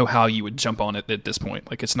I don't know how you would jump on it at this point.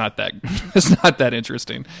 Like it's not that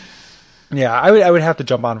interesting. Yeah, I would have to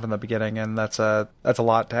jump on from the beginning, and that's a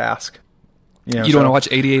lot to ask. You don't want to watch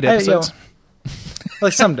 88 episodes?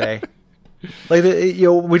 Like someday, like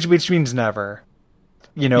which means never.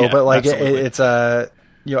 Yeah, but like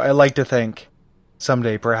absolutely. I like to think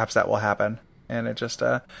someday perhaps that will happen, and it just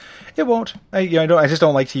it won't. I just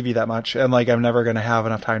don't like TV that much, and like I'm never gonna have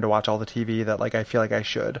enough time to watch all the TV that like I feel like I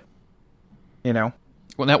should.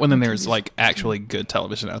 Well, not when then there's like actually good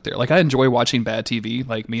television out there. Like I enjoy watching bad TV.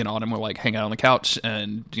 Like me and Autumn will like hang out on the couch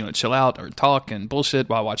and chill out or talk and bullshit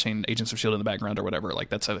while watching Agents of Shield in the background or whatever. Like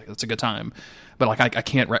that's a good time. But like I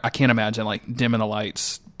can't imagine like dimming the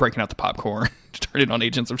lights, breaking out the popcorn, turning on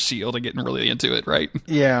Agents of Shield and getting really into it. Right?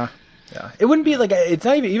 Yeah. It wouldn't be like it's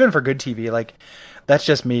not even for good TV. Like that's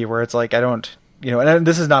just me where it's like I don't. And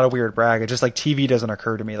this is not a weird brag. It's just like TV doesn't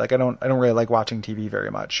occur to me. Like I don't really like watching TV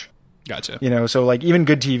very much. Gotcha. So like even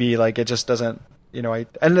good TV, like it just doesn't,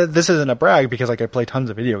 and this isn't a brag because like I play tons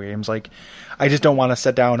of video games. Like I just don't want to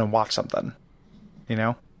sit down and watch something,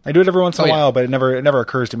 I do it every once in a while, but it never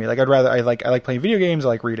occurs to me. Like I like playing video games. I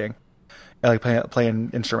like reading. I like playing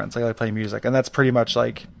instruments. I like playing music. And that's pretty much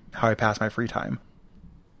like how I pass my free time.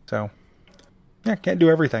 So yeah, can't do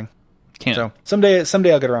everything. Can't. So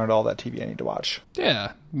someday I'll get around to all that TV I need to watch.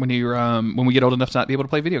 Yeah. When we get old enough to not be able to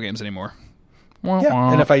play video games anymore.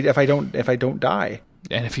 Yeah, and if I don't die,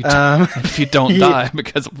 and if you don't die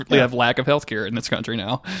because we have lack of healthcare in this country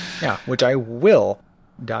now, yeah, which I will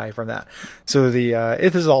die from that. So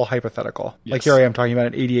this is all hypothetical. Yes. Like here I am talking about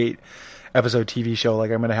an 88 episode TV show. Like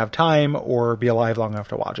I'm going to have time or be alive long enough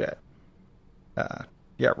to watch it.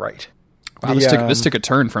 Yeah, right. Wow, this took a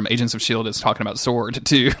turn from Agents of Shield is talking about Sword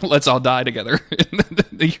to Let's All Die Together in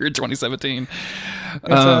the year 2017.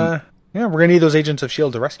 Yeah, we're gonna need those Agents of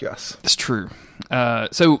S.H.I.E.L.D. to rescue us. That's true.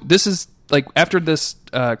 So this is like after this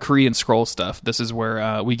Korean Scroll stuff. This is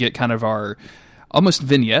where we get kind of our almost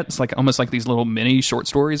vignettes, like almost like these little mini short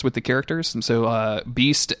stories with the characters. And so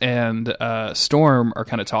Beast and Storm are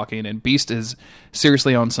kind of talking, and Beast is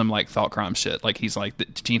seriously on some like thought crime shit. Like he's like,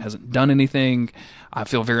 Jean hasn't done anything. I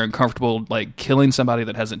feel very uncomfortable like killing somebody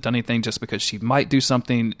that hasn't done anything just because she might do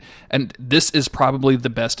something. And this is probably the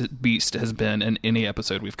best Beast has been in any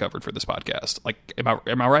episode we've covered for this podcast. Like,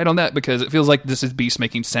 am I right on that? Because it feels like this is Beast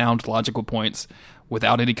making sound, logical points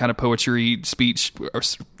without any kind of poetry, speech, or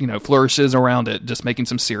flourishes around it, just making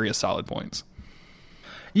some serious, solid points.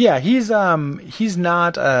 Yeah, he's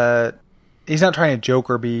not trying to joke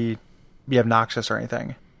or be obnoxious or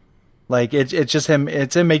anything. Like it's just him.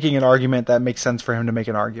 It's him making an argument that makes sense for him to make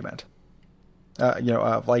an argument.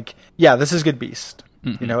 This is good Beast.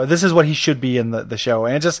 Mm-hmm. This is what he should be in the show.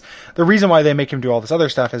 And it's just the reason why they make him do all this other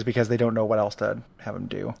stuff is because they don't know what else to have him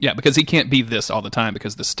do. Yeah, because he can't be this all the time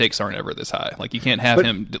because the stakes aren't ever this high. Like you can't have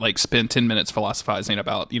him like spend 10 minutes philosophizing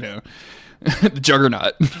about the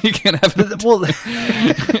Juggernaut. You can't have him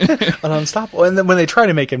an unstoppable. And then when they try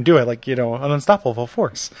to make him do it, like an unstoppable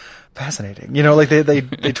force. Fascinating. Like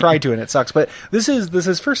they tried to and it sucks. But this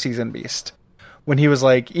is first season Beast. When he was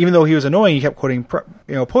like, even though he was annoying, he kept quoting,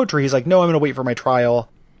 poetry. He's like, no, I'm going to wait for my trial.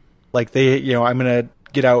 Like I'm going to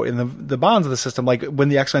get out in the bonds of the system. Like when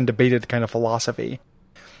the X-Men debated kind of philosophy,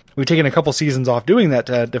 we've taken a couple seasons off doing that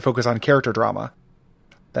to focus on character drama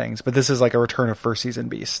things. But this is like a return of first season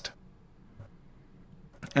Beast.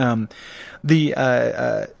 So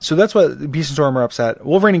that's what Beast and Storm are upset.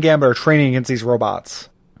 Wolverine and Gambit are training against these robots.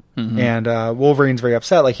 Mm-hmm. And Wolverine's very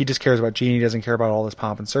upset. Like he just cares about Jean. He doesn't care about all this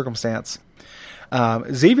pomp and circumstance.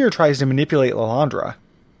 Xavier tries to manipulate Lilandra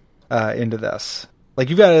into this. Like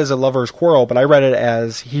you've got it as a lover's quarrel, but I read it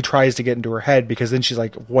as he tries to get into her head because then she's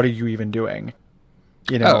like, "What are you even doing?"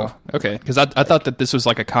 You know, Oh, okay. Because I thought that this was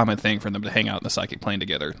like a common thing for them to hang out in the psychic plane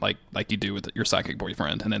together, like you do with your psychic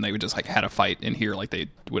boyfriend, and then they would just like had a fight in here, like they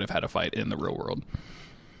would have had a fight in the real world.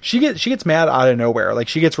 she gets mad out of nowhere. Like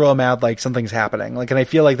she gets real mad, like something's happening. Like, and I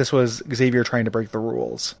feel like this was Xavier trying to break the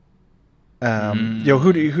rules. You know,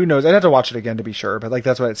 who knows? I'd have to watch it again to be sure, but like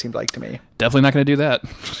that's what it seemed like to me. Definitely not going to do that.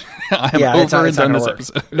 I'm It's over not and done this gonna work.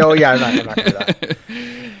 episode. No, yeah, I'm not going to do that.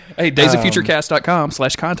 Hey,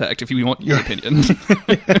 daysoffuturecast.com/contact if you want your opinion.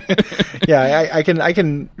 Yeah, I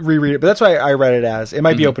can reread it, but that's why I read it as. It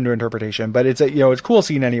might be open to interpretation, but it's a it's a cool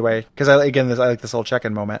scene anyway because I like this little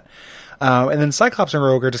check-in moment. And then Cyclops and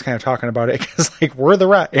Rogue are just kind of talking about it because like we're the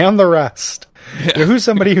rest. Yeah. You know, who's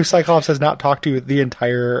somebody who Cyclops has not talked to the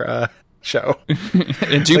entire show?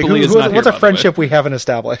 And Jubilee is not what's here, a friendship we haven't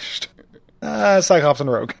established? Cyclops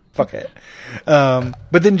and Rogue. Fuck it.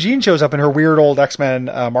 But then Jean shows up in her weird old X-Men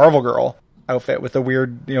Marvel Girl outfit with the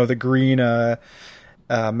weird, the green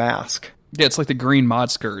mask. Yeah, it's like the green mod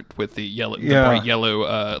skirt with the bright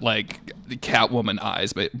yellow, like the Catwoman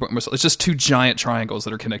eyes, but it's just two giant triangles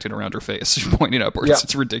that are connected around her face, pointing upwards. Yeah.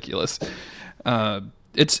 It's ridiculous.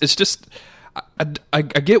 It's just, I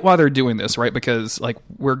get why they're doing this, right? Because like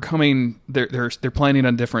they're planning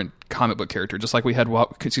on different comic book character, just like we had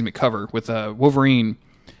Cover with Wolverine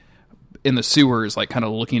in the sewers, like kind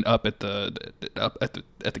of looking up at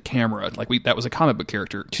the camera, like that was a comic book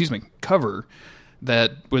character. Cover.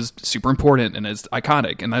 That was super important and is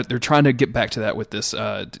iconic, and they're trying to get back to that with this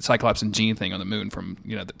Cyclops and Jean thing on the moon from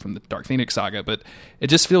the Dark Phoenix saga. But it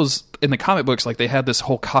just feels in the comic books like they had this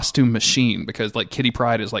whole costume machine because like Kitty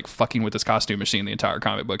Pryde is like fucking with this costume machine the entire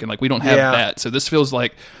comic book, and like we don't have that. So this feels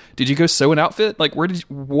like, did you go sew an outfit? Like where did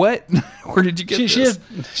you get this?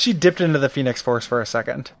 She dipped into the Phoenix Force for a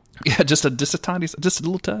second. Yeah, just a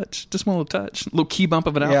little touch, just one little touch, a little key bump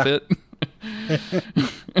of an outfit.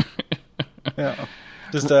 Yeah.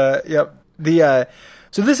 Just yep.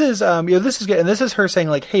 So this is this is good, and this is her saying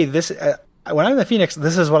like, hey, this when I'm the Phoenix,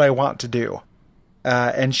 this is what I want to do,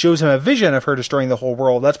 and shows him a vision of her destroying the whole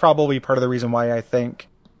world. That's probably part of the reason why I think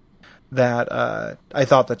that I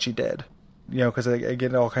thought that she did, because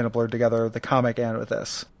again, it all kind of blurred together, the comic and with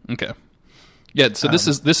this. Okay. Yeah, so this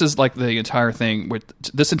is like the entire thing with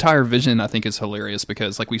this entire vision. I think is hilarious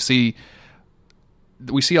because like we see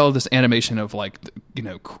all of this animation of like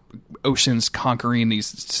oceans conquering these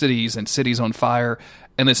cities and cities on fire,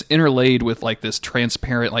 and it's interlaid with like this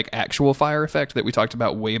transparent like actual fire effect that we talked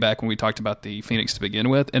about way back when we talked about the Phoenix to begin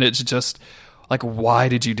with, and it's just like, why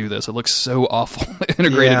did you do this? It looks so awful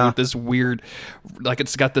integrated with this weird, like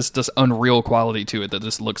it's got this unreal quality to it that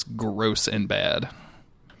just looks gross and bad.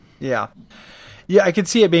 Yeah, I could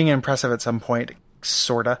see it being impressive at some point,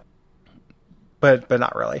 sorta, but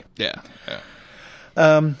not really. Yeah.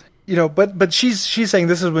 But she's saying,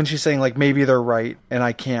 this is when she's saying like, maybe they're right and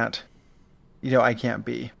I can't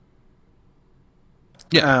be.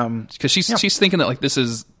 Yeah. Because she's thinking that like this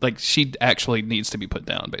is like she actually needs to be put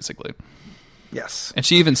down basically. Yes. And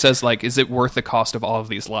she even says like, is it worth the cost of all of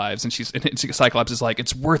these lives? And Cyclops is like,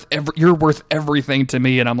 it's worth you're worth everything to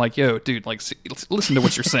me. And I'm like, yo, dude, like listen to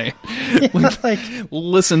what you're saying.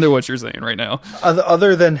 Listen to what you're saying right now.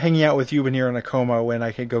 Other than hanging out with you when you're in a coma when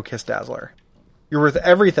I could go kiss Dazzler. You're worth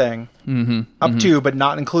everything, up to, but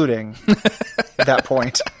not including that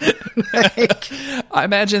point. I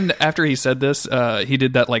imagine after he said this, he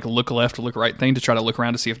did that like look left, look right thing to try to look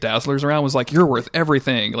around to see if Dazzler's around. Was like, you're worth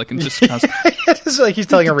everything. Like, and just it's like he's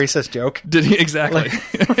telling a racist joke. Did he exactly?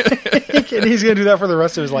 And he's gonna do that for the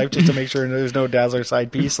rest of his life just to make sure there's no Dazzler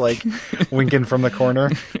side piece, like winking from the corner.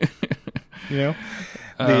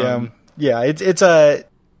 It's a.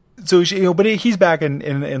 So she, but he's back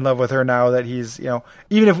in love with her now that he's, even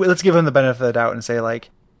if let's give him the benefit of the doubt and say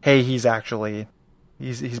like, hey, he's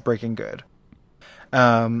breaking good.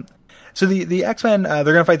 So the X-Men, they're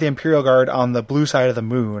going to fight the Imperial Guard on the blue side of the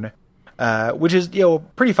moon, which is,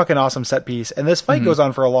 pretty fucking awesome set piece. And this fight goes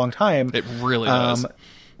on for a long time. It really does.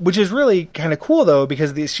 Which is really kind of cool though,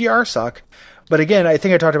 because the Shi'ar suck. But again, I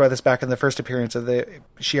think I talked about this back in the first appearance of the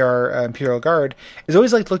Shi'ar Imperial Guard, is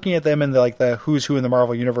always like looking at them in the who's who in the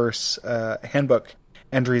Marvel Universe handbook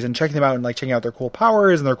entries and checking them out and like checking out their cool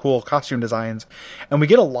powers and their cool costume designs. And we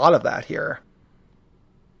get a lot of that here.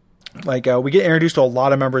 Like we get introduced to a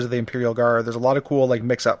lot of members of the Imperial Guard. There's a lot of cool like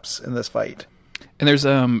mix-ups in this fight. And there's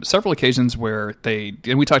several occasions where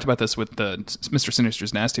and we talked about this with the Mr.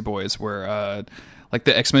 Sinister's Nasty Boys, where like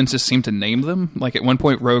the X-Men just seem to name them. Like at one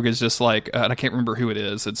point, Rogue is just like, and I can't remember who it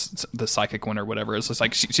is. It's the psychic one or whatever. It's just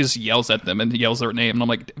like she just yells at them and yells their name. And I'm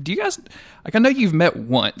like, do you guys? Like I know you've met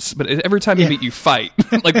once, but every time you meet, you fight.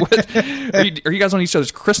 Like what? Are you guys on each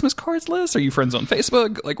other's Christmas cards list? Are you friends on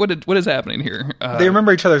Facebook? Like what is happening here? They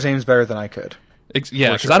remember each other's names better than I could.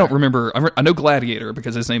 Yeah, because I don't remember. I know Gladiator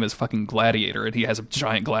because his name is fucking Gladiator, and he has a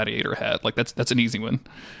giant gladiator hat. Like that's an easy one.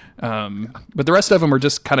 But the rest of them are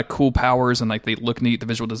just kind of cool powers, and like they look neat. The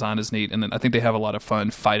visual design is neat, and then I think they have a lot of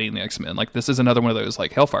fun fighting the X-Men. Like this is another one of those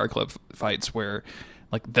like Hellfire Club fights where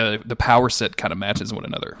like the power set kind of matches one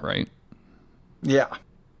another, right? Yeah.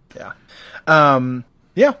 And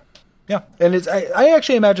it's I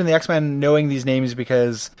actually imagine the X-Men knowing these names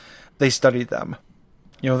because they studied them.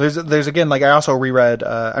 You know, there's again, like I also reread,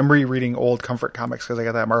 I'm rereading old Comfort comics because I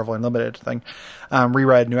got that Marvel Unlimited thing.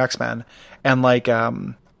 Reread New X-Men, and like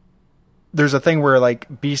there's a thing where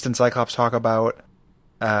like Beast and Cyclops talk about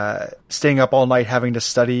staying up all night having to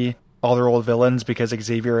study all their old villains because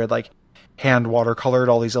Xavier had like hand watercolored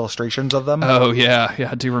all these illustrations of them. Oh yeah,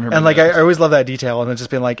 I do remember. And like that. I always love that detail, and it's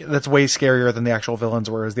just been like that's way scarier than the actual villains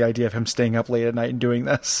were. Is the idea of him staying up late at night and doing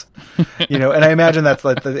this, you know? And I imagine that's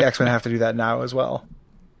like the X-Men have to do that now as well.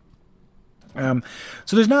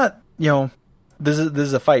 So there's not, you know, this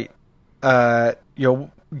is a fight. You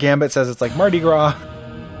know, Gambit says it's like Mardi Gras.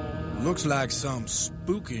 Looks like some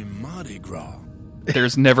spooky Mardi Gras.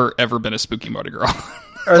 There's never ever been a spooky Mardi Gras.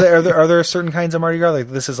 Are there certain kinds of Mardi Gras? Like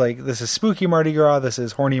this is spooky Mardi Gras. This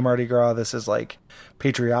is horny Mardi Gras. This is like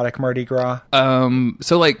patriotic Mardi Gras.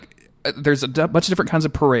 So like there's a bunch of different kinds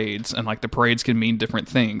of parades, and like the parades can mean different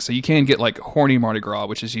things. So you can get like horny Mardi Gras,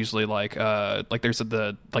 which is usually like there's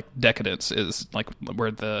the like Decadence is like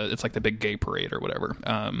where it's like the big gay parade or whatever.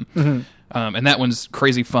 And that one's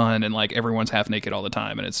crazy fun, and like everyone's half naked all the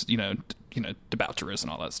time, and it's you know debaucherous and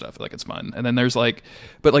all that stuff. Like it's fun. And then there's like,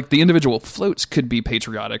 but like the individual floats could be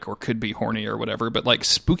patriotic or could be horny or whatever. But like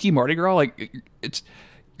spooky Mardi Gras, like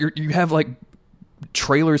you have like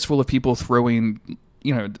trailers full of people throwing,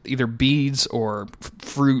 you know, either beads or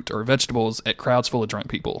fruit or vegetables at crowds full of drunk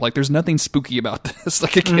people. Like there's nothing spooky about this.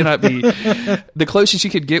 Like it cannot be. The closest you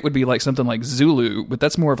could get would be like something like Zulu, but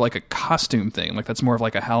that's more of like a costume thing. Like that's more of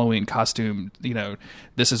like a Halloween costume, you know,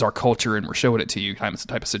 this is our culture and we're showing it to you kind of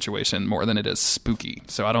type of situation more than it is spooky.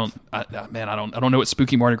 So I don't know what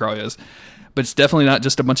spooky Mardi Gras is, but it's definitely not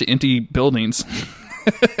just a bunch of empty buildings.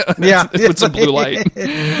 Yeah. With some blue light.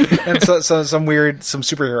 And some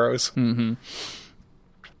superheroes. Mm-hmm.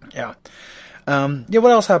 Yeah.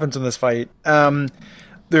 What else happens in this fight?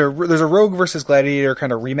 There's a Rogue versus Gladiator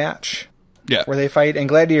kind of rematch. Yeah. Where they fight, and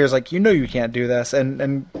Gladiator's like, you know you can't do this.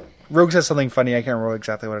 And Rogue says something funny. I can't remember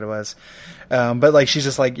exactly what it was. But like she's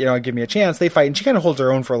just like, you know, give me a chance. They fight, and she kind of holds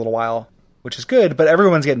her own for a little while, which is good, but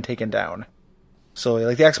everyone's getting taken down. So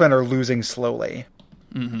like the X-Men are losing slowly.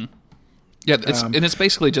 Mm-hmm. Yeah, it's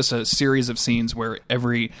basically just a series of scenes where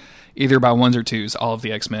either by ones or twos, all of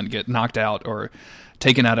the X-Men get knocked out or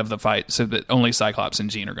taken out of the fight, so that only Cyclops and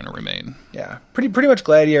Jean are going to remain. Yeah, pretty much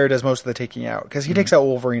Gladiator does most of the taking out because he takes out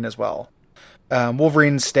Wolverine as well.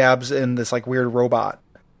 Wolverine stabs in this like weird robot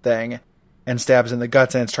thing and stabs in the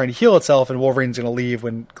guts, and it's trying to heal itself. And Wolverine's going to leave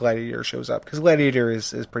when Gladiator shows up because Gladiator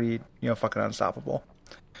is pretty, you know, fucking unstoppable.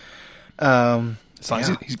 As long as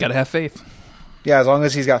he's got to have faith. Yeah, as long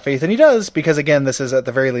as he's got faith, and he does, because again, this is at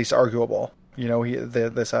the very least arguable. You know,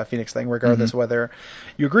 this Phoenix thing, regardless of whether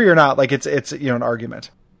you agree or not, like it's you know an argument.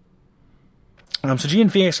 So Jean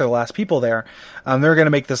and Phoenix are the last people there. They're going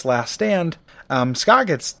to make this last stand. Scott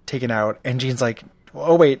gets taken out, and Jean's like,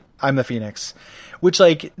 "Oh wait, I'm the Phoenix." Which,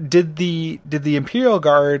 like, did the Imperial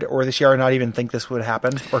Guard or the Shi'ar not even think this would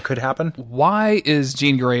happen or could happen? Why is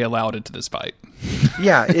Jean Grey allowed into this fight?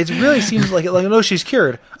 Yeah, it really seems like no, she's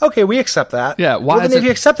cured. Okay, we accept that. Yeah, why? Well, then if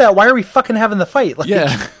you accept that, why are we fucking having the fight? Like,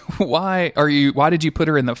 yeah, why did you put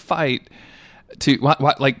her in the fight?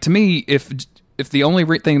 To me, if the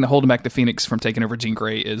only thing holding back the Phoenix from taking over Jean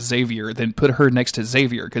Grey is Xavier, then put her next to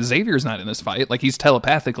Xavier, because Xavier's not in this fight. Like, he's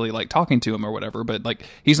telepathically like talking to him or whatever, but like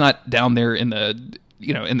he's not down there in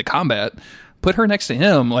the combat. Put her next to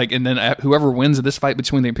him, like, and then whoever wins this fight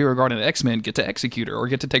between the Imperial Guard and the X-Men get to execute her or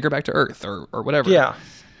get to take her back to Earth or whatever.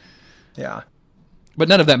 Yeah. But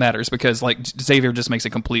none of that matters because like Xavier just makes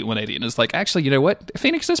a complete 180 and is like, actually, you know what?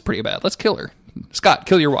 Phoenix is pretty bad. Let's kill her. Scott,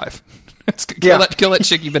 kill your wife. Kill that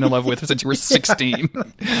chick you've been in love with since you were 16,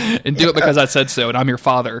 and do it because I said so, and I'm your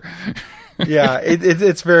father. Yeah,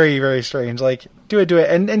 it's very, very strange. Like, do it,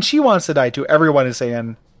 and she wants to die too. Everyone is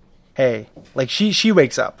saying, "Hey," like she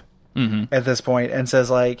wakes up at this point and says,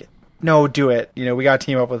 "Like, no, do it. We got to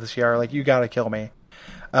team up with the Shi'ar. Like, you got to kill me.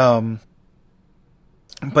 But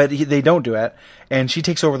they don't do it. And she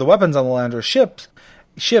takes over the weapons on the Lalandra's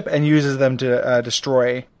ship and uses them to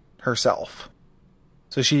destroy herself.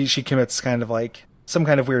 So she commits kind of like some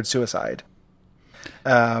kind of weird suicide.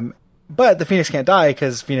 But the Phoenix can't die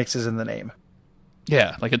because Phoenix is in the name.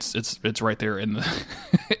 Yeah, like it's right there in the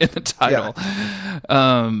in the title.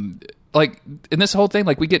 Yeah. Like in this whole thing,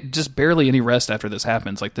 like we get just barely any rest after this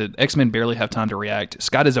happens. Like the X-Men barely have time to react.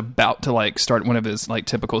 Scott is about to like start one of his like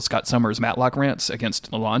typical Scott Summers Matlock rants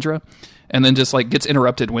against Lilandra, and then just like gets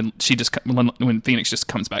interrupted when when Phoenix just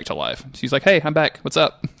comes back to life. She's like, "Hey, I'm back. What's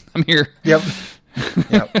up? I'm here." Yep.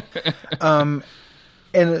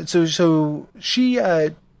 And so she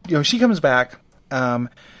she comes back.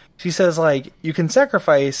 She says like you can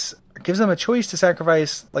sacrifice, gives them a choice to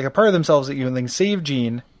sacrifice like a part of themselves that you can then save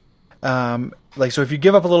Jean. Like, so if you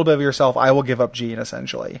give up a little bit of yourself, I will give up Jean,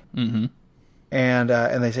 essentially. Mm-hmm.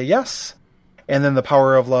 And they say yes. And then the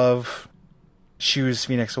power of love shoos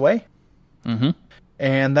Phoenix away. Mm-hmm.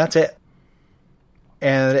 And that's it.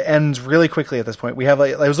 And it ends really quickly at this point. We have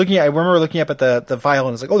like, I remember looking up at the file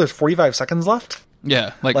and it's like, oh, there's 45 seconds left.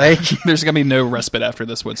 Yeah. Like there's gonna be no respite after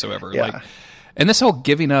this whatsoever. Yeah. Like, and this whole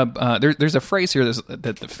giving up, there's a phrase here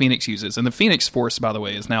that the Phoenix uses, and the Phoenix Force, by the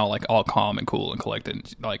way, is now like all calm and cool and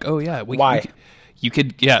collected. Like, oh yeah, why? You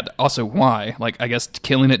could, yeah. Also, why? Like, I guess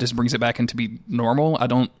killing it just brings it back into be normal.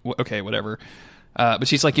 Okay, whatever. But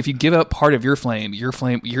she's like, if you give up part of your flame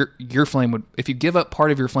would. If you give up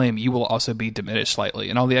part of your flame, you will also be diminished slightly.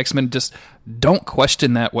 And all the X-Men just don't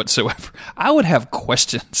question that whatsoever. I would have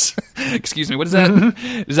questions. Excuse me. What does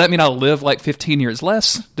that? Does that mean I'll live like 15 years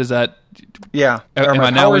less? Does that? Yeah. Or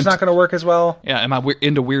my power's not going to work as well. Yeah. Am I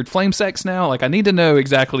into weird flame sex now? Like, I need to know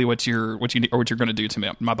exactly what you're going to do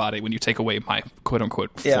to my body when you take away my quote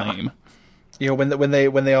unquote flame. When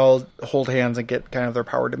they all hold hands and get kind of their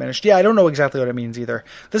power diminished. Yeah, I don't know exactly what it means either.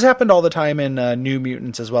 This happened all the time in New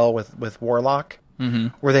Mutants as well with Warlock,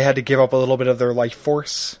 where they had to give up a little bit of their life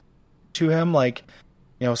force to him. Like,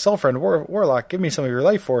 Selfriend, Warlock, give me some of your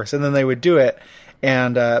life force, and then they would do it.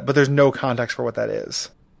 And but there's no context for what that is.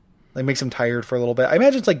 Like, makes him tired for a little bit. I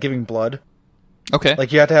imagine it's like giving blood. Okay.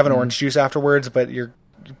 Like, you have to have an orange juice afterwards, but you're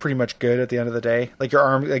pretty much good at the end of the day. Like, your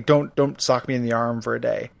arm, like don't sock me in the arm for a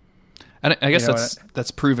day. And I guess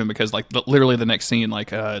that's proven because like literally the next scene,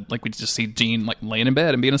 like we just see Jean like laying in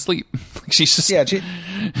bed and being asleep. She's just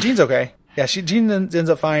Jean's okay. Yeah, Jean ends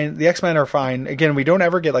up fine. The X-Men are fine. Again, we don't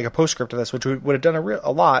ever get like a postscript to this, which would have done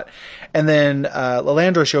a lot. And then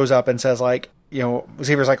Lilandra shows up and says like,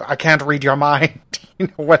 Xavier's like, I can't read your mind.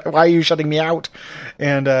 Why are you shutting me out?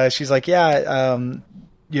 And she's like, yeah.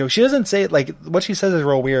 She doesn't say it, like what she says is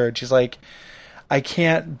real weird. She's like, I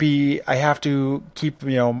have to keep,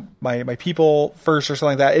 my people first or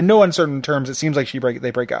something like that. In no uncertain terms, it seems like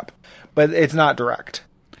they break up, but it's not direct.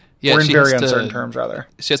 Yeah, or in very uncertain terms, rather.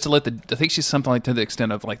 She has to I think she's something like to the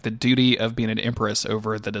extent of like the duty of being an empress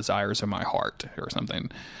over the desires of my heart or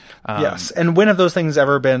something. Yes. And when have those things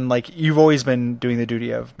ever been like, you've always been doing the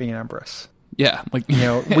duty of being an empress? Yeah. Like,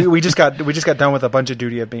 we just got done with a bunch of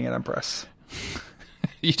duty of being an empress.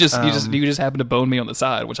 You just happened to bone me on the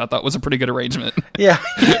side, which I thought was a pretty good arrangement. Yeah,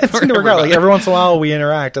 it's going to work out. Like every once in a while, we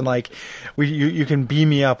interact, and like you can beam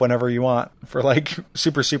me up whenever you want for like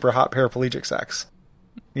super super hot paraplegic sex,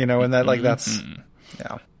 and that like that's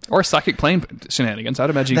yeah. Or psychic plane shenanigans.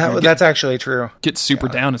 I'd imagine that's actually true. Get super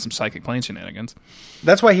down in some psychic plane shenanigans.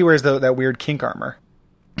 That's why he wears that weird kink armor.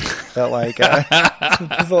 That like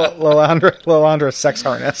Lilandra sex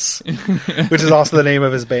harness, which is also the name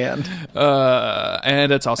of his band.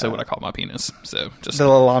 And it's also what I call my penis. So just the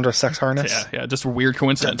Lilandra sex harness. Yeah. Just a weird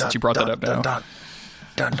coincidence that you brought that up now.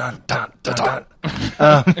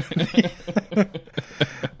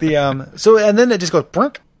 So and then it just goes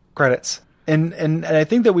brunk credits, and I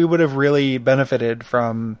think that we would have really benefited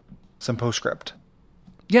from some postscript.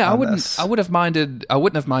 Yeah, I wouldn't have minded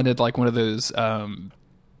like one of those.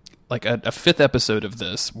 Like a fifth episode of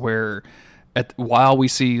this where while we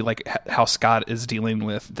see like how Scott is dealing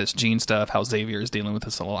with this Jean stuff, how Xavier is dealing with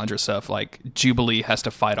this Lilandra stuff, like Jubilee has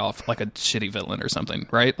to fight off like a shitty villain or something,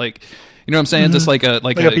 right? Like, you know what I'm saying? Mm-hmm. Just like a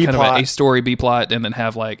kind of a story B plot, and then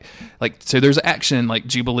have like so there's action, like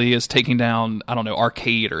Jubilee is taking down, I don't know,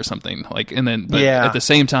 Arcade or something, like, and then at the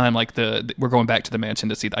same time, like we're going back to the mansion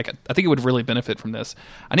to see. Like, I think it would really benefit from this.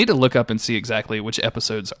 I need to look up and see exactly which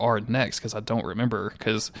episodes are next because I don't remember.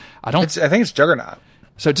 Because I think it's Juggernaut.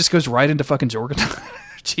 So it just goes right into fucking Juggernaut.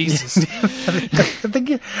 Jesus.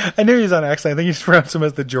 I knew he was on accent. I think you just pronounced him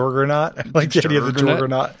as the Jorgernaut. Like the idea of the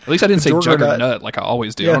Jorgernaut. At least I didn't say Jorgernaut. juggernaut like I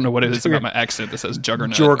always do. Yeah. I don't know what it is about my accent that says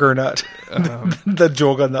juggernaut. Jorgernaut. The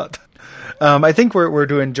Jorgernaut. I think we're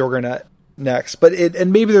doing Jorgernaut next, but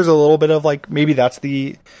and maybe there's a little bit of like, maybe that's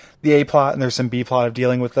the A plot and there's some B plot of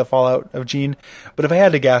dealing with the fallout of Jean. But if I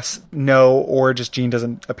had to guess, no, or just Jean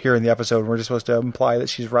doesn't appear in the episode and we're just supposed to imply that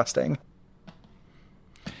she's resting.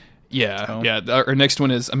 Yeah, So. yeah. Our next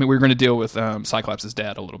one is, I mean, we're going to deal with Cyclops'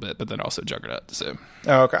 dad a little bit, but then also Juggernaut. So,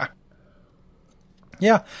 Oh, okay.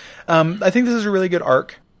 Yeah. I think this is a really good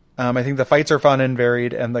arc. I think the fights are fun and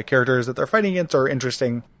varied, and the characters that they're fighting against are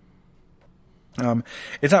interesting.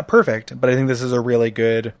 It's not perfect, but I think this is a really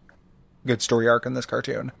good story arc in this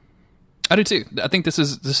cartoon. I do too. I think this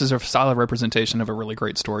is a solid representation of a really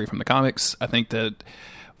great story from the comics. I think that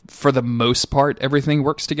for the most part, everything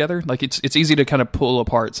works together. Like it's easy to kind of pull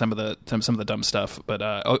apart some of the dumb stuff, but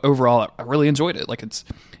overall, I really enjoyed it. Like it's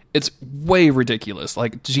way ridiculous.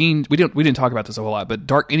 Like Jean, we didn't talk about this a whole lot, but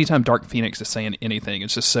anytime Dark Phoenix is saying anything,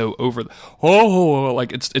 it's just so over.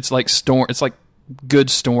 Like it's like Storm. It's like good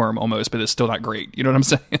Storm almost, but it's still not great. You know what I'm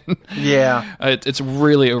saying? Yeah. It's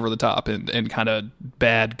really over the top and kind of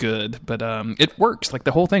bad good, but it works. Like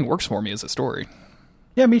the whole thing works for me as a story.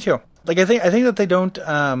 Yeah, me too. Like I think that they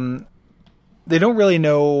don't really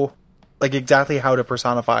know like exactly how to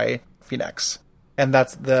personify Phoenix, and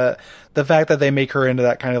that's the fact that they make her into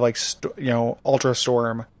that kind of like Ultra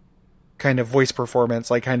Storm kind of voice performance,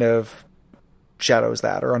 like kind of shadows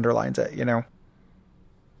that or underlines it, you know.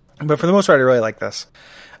 But for the most part, I really like this,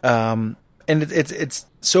 and it's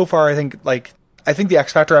so far. I think the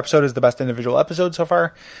X Factor episode is the best individual episode so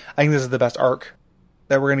far. I think this is the best arc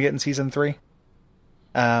that we're gonna get in season 3.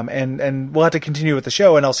 And we'll have to continue with the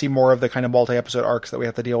show, and I'll see more of the kind of multi-episode arcs that we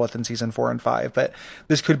have to deal with in season 4 and 5. But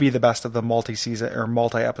this could be the best of the multi-season or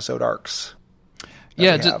multi-episode arcs.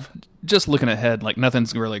 Yeah, just looking ahead, like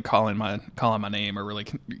nothing's really calling my name or really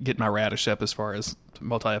getting my radish up as far as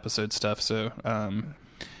multi-episode stuff. So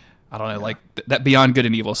I don't know, like that Beyond Good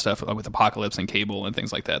and Evil stuff with Apocalypse and Cable and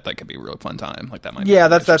things like that. That could be a real fun time. Like that might. Yeah,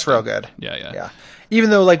 that's real good. Yeah. Even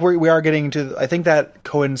though like we are getting to, I think that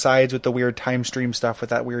coincides with the weird time stream stuff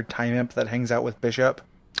with that weird time imp that hangs out with Bishop.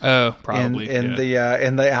 Oh, probably in the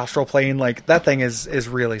astral plane. Like that thing is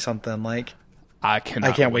really something. Like I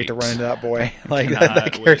can't wait to run into that boy. Like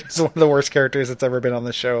that character is one of the worst characters that's ever been on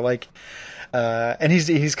the show. Like, and he's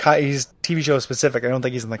TV show specific. I don't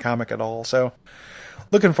think he's in the comic at all. So.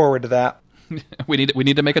 Looking forward to that. We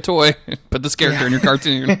need to make a toy. Put this character in your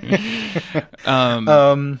cartoon.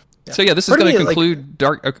 So yeah, this is going to conclude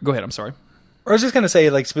Dark. Go ahead. I'm sorry. I was just going to say,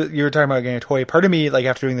 like, you were talking about getting a toy. Part of me, like,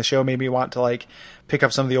 after doing the show, made me want to like pick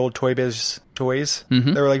up some of the old Toy Biz toys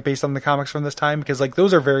that were like based on the comics from this time, because like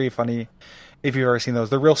those are very funny. If you've ever seen those,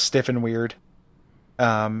 they're real stiff and weird.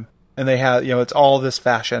 And they have, it's all this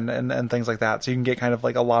fashion and things like that. So you can get kind of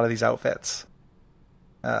like a lot of these outfits.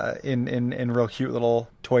 In real cute little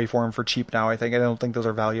toy form for cheap now. I don't think those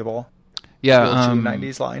are valuable. Yeah,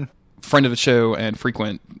 90s line. Friend of the show and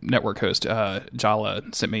frequent network host Jala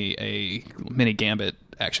sent me a mini Gambit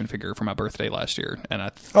action figure for my birthday last year,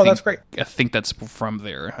 and that's great. I think that's from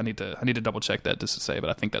there. I need to double check that just to say,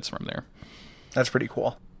 but I think that's from there. That's pretty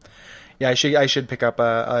cool. Yeah, I should pick up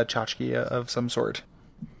a tchotchke of some sort.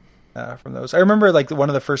 From those. I remember like one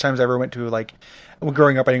of the first times I ever went to, like,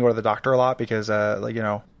 growing up I didn't go to the doctor a lot because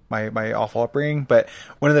my awful upbringing, but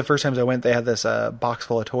one of the first times I went, they had this box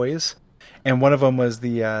full of toys, and one of them was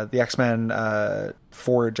the X-Men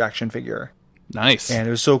Forge action figure. Nice. And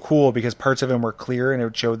it was so cool because parts of him were clear and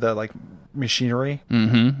it showed the like machinery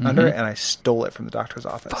under it, and I stole it from the doctor's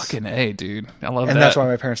office. Fucking A, dude. I love that. And that's why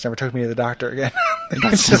my parents never took me to the doctor again.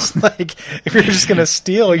 It's just like, if you're just going to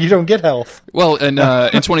steal, you don't get health. Well, and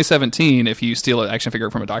in 2017, if you steal an action figure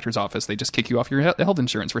from a doctor's office, they just kick you off your health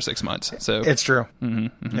insurance for 6 months. So it's true.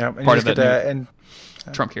 Yeah, part of that and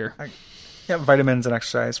Trump here. Vitamins and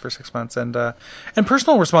exercise for 6 months, and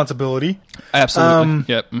personal responsibility. Absolutely.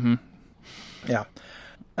 Yep. Yeah.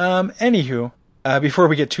 Anywho, before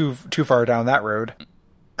we get too far down that road,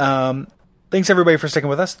 thanks everybody for sticking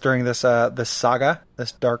with us during this saga,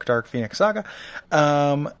 this Dark Phoenix saga.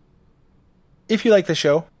 If you like the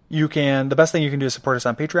show, the best thing you can do is support us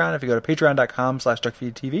on Patreon. If you go to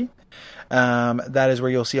patreon.com/DuckFeedTV, that is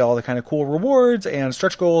where you'll see all the kind of cool rewards and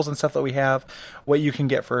stretch goals and stuff that we have, what you can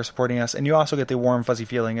get for supporting us. And you also get the warm, fuzzy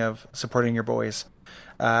feeling of supporting your boys,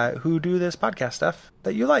 who do this podcast stuff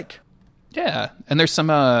that you like. Yeah, and there's some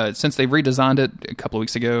since they redesigned it a couple of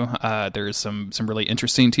weeks ago. There's some really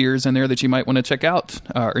interesting tiers in there that you might want to check out,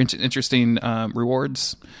 or interesting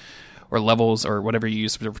rewards. or levels or whatever you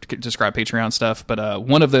use to describe Patreon stuff. But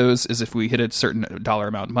one of those is if we hit a certain dollar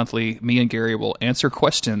amount monthly, me and Gary will answer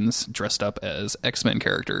questions dressed up as X-Men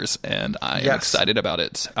characters, and I am excited about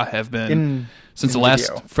it. I have been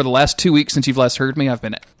for the last 2 weeks since you've last heard me. I've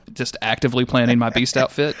been just actively planning my Beast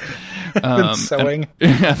outfit. Sewing.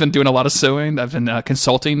 I've been doing a lot of sewing. I've been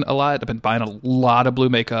consulting a lot. I've been buying a lot of blue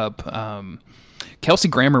makeup. Kelsey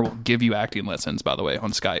Grammer will give you acting lessons, by the way,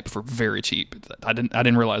 on Skype for very cheap. I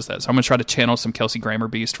didn't realize that. So I'm going to try to channel some Kelsey Grammer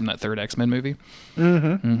Beast from that third X-Men movie.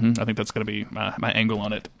 I think that's going to be my angle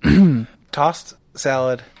on it. Tossed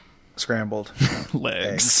salad, scrambled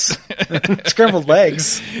legs. Scrambled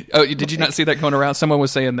legs. Oh, did you not see that going around? Someone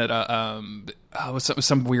was saying that it was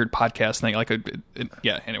some weird podcast thing.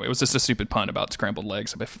 Anyway, it was just a stupid pun about scrambled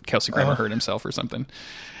legs. If Kelsey Grammer hurt himself or something.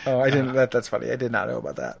 Oh, I didn't. That's funny. I did not know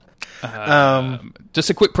about that. Just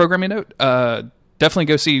a quick programming note. Definitely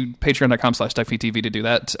go see patreon.com/DuckFeedTV to do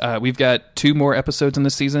that. We've got 2 more episodes in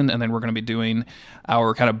this season, and then we're going to be doing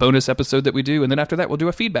our kind of bonus episode that we do, and then after that we'll do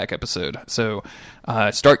a feedback episode. So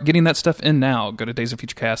start getting that stuff in now. Go to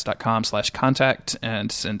daysoffuturecast.com/contact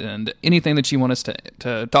and send in anything that you want us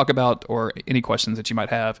to talk about or any questions that you might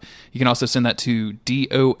have. You can also send that to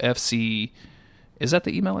DOFC. Is that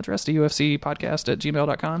the email address?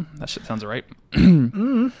 DOFCpodcast@gmail.com? That shit sounds right.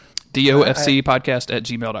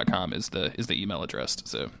 DOFCpodcast@gmail.com is the email address.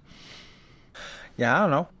 So yeah, I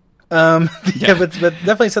don't know. But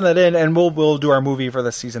definitely send that in, and we'll do our movie for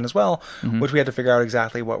this season as well, which we had to figure out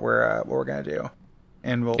exactly what we're gonna do.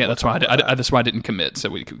 And that's why that's why I didn't commit, so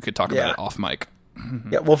we could talk about it off mic.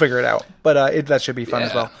 Yeah, we'll figure it out, but that should be fun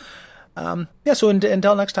as well. So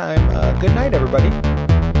until next time, good night, everybody.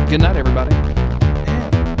 Good night, everybody.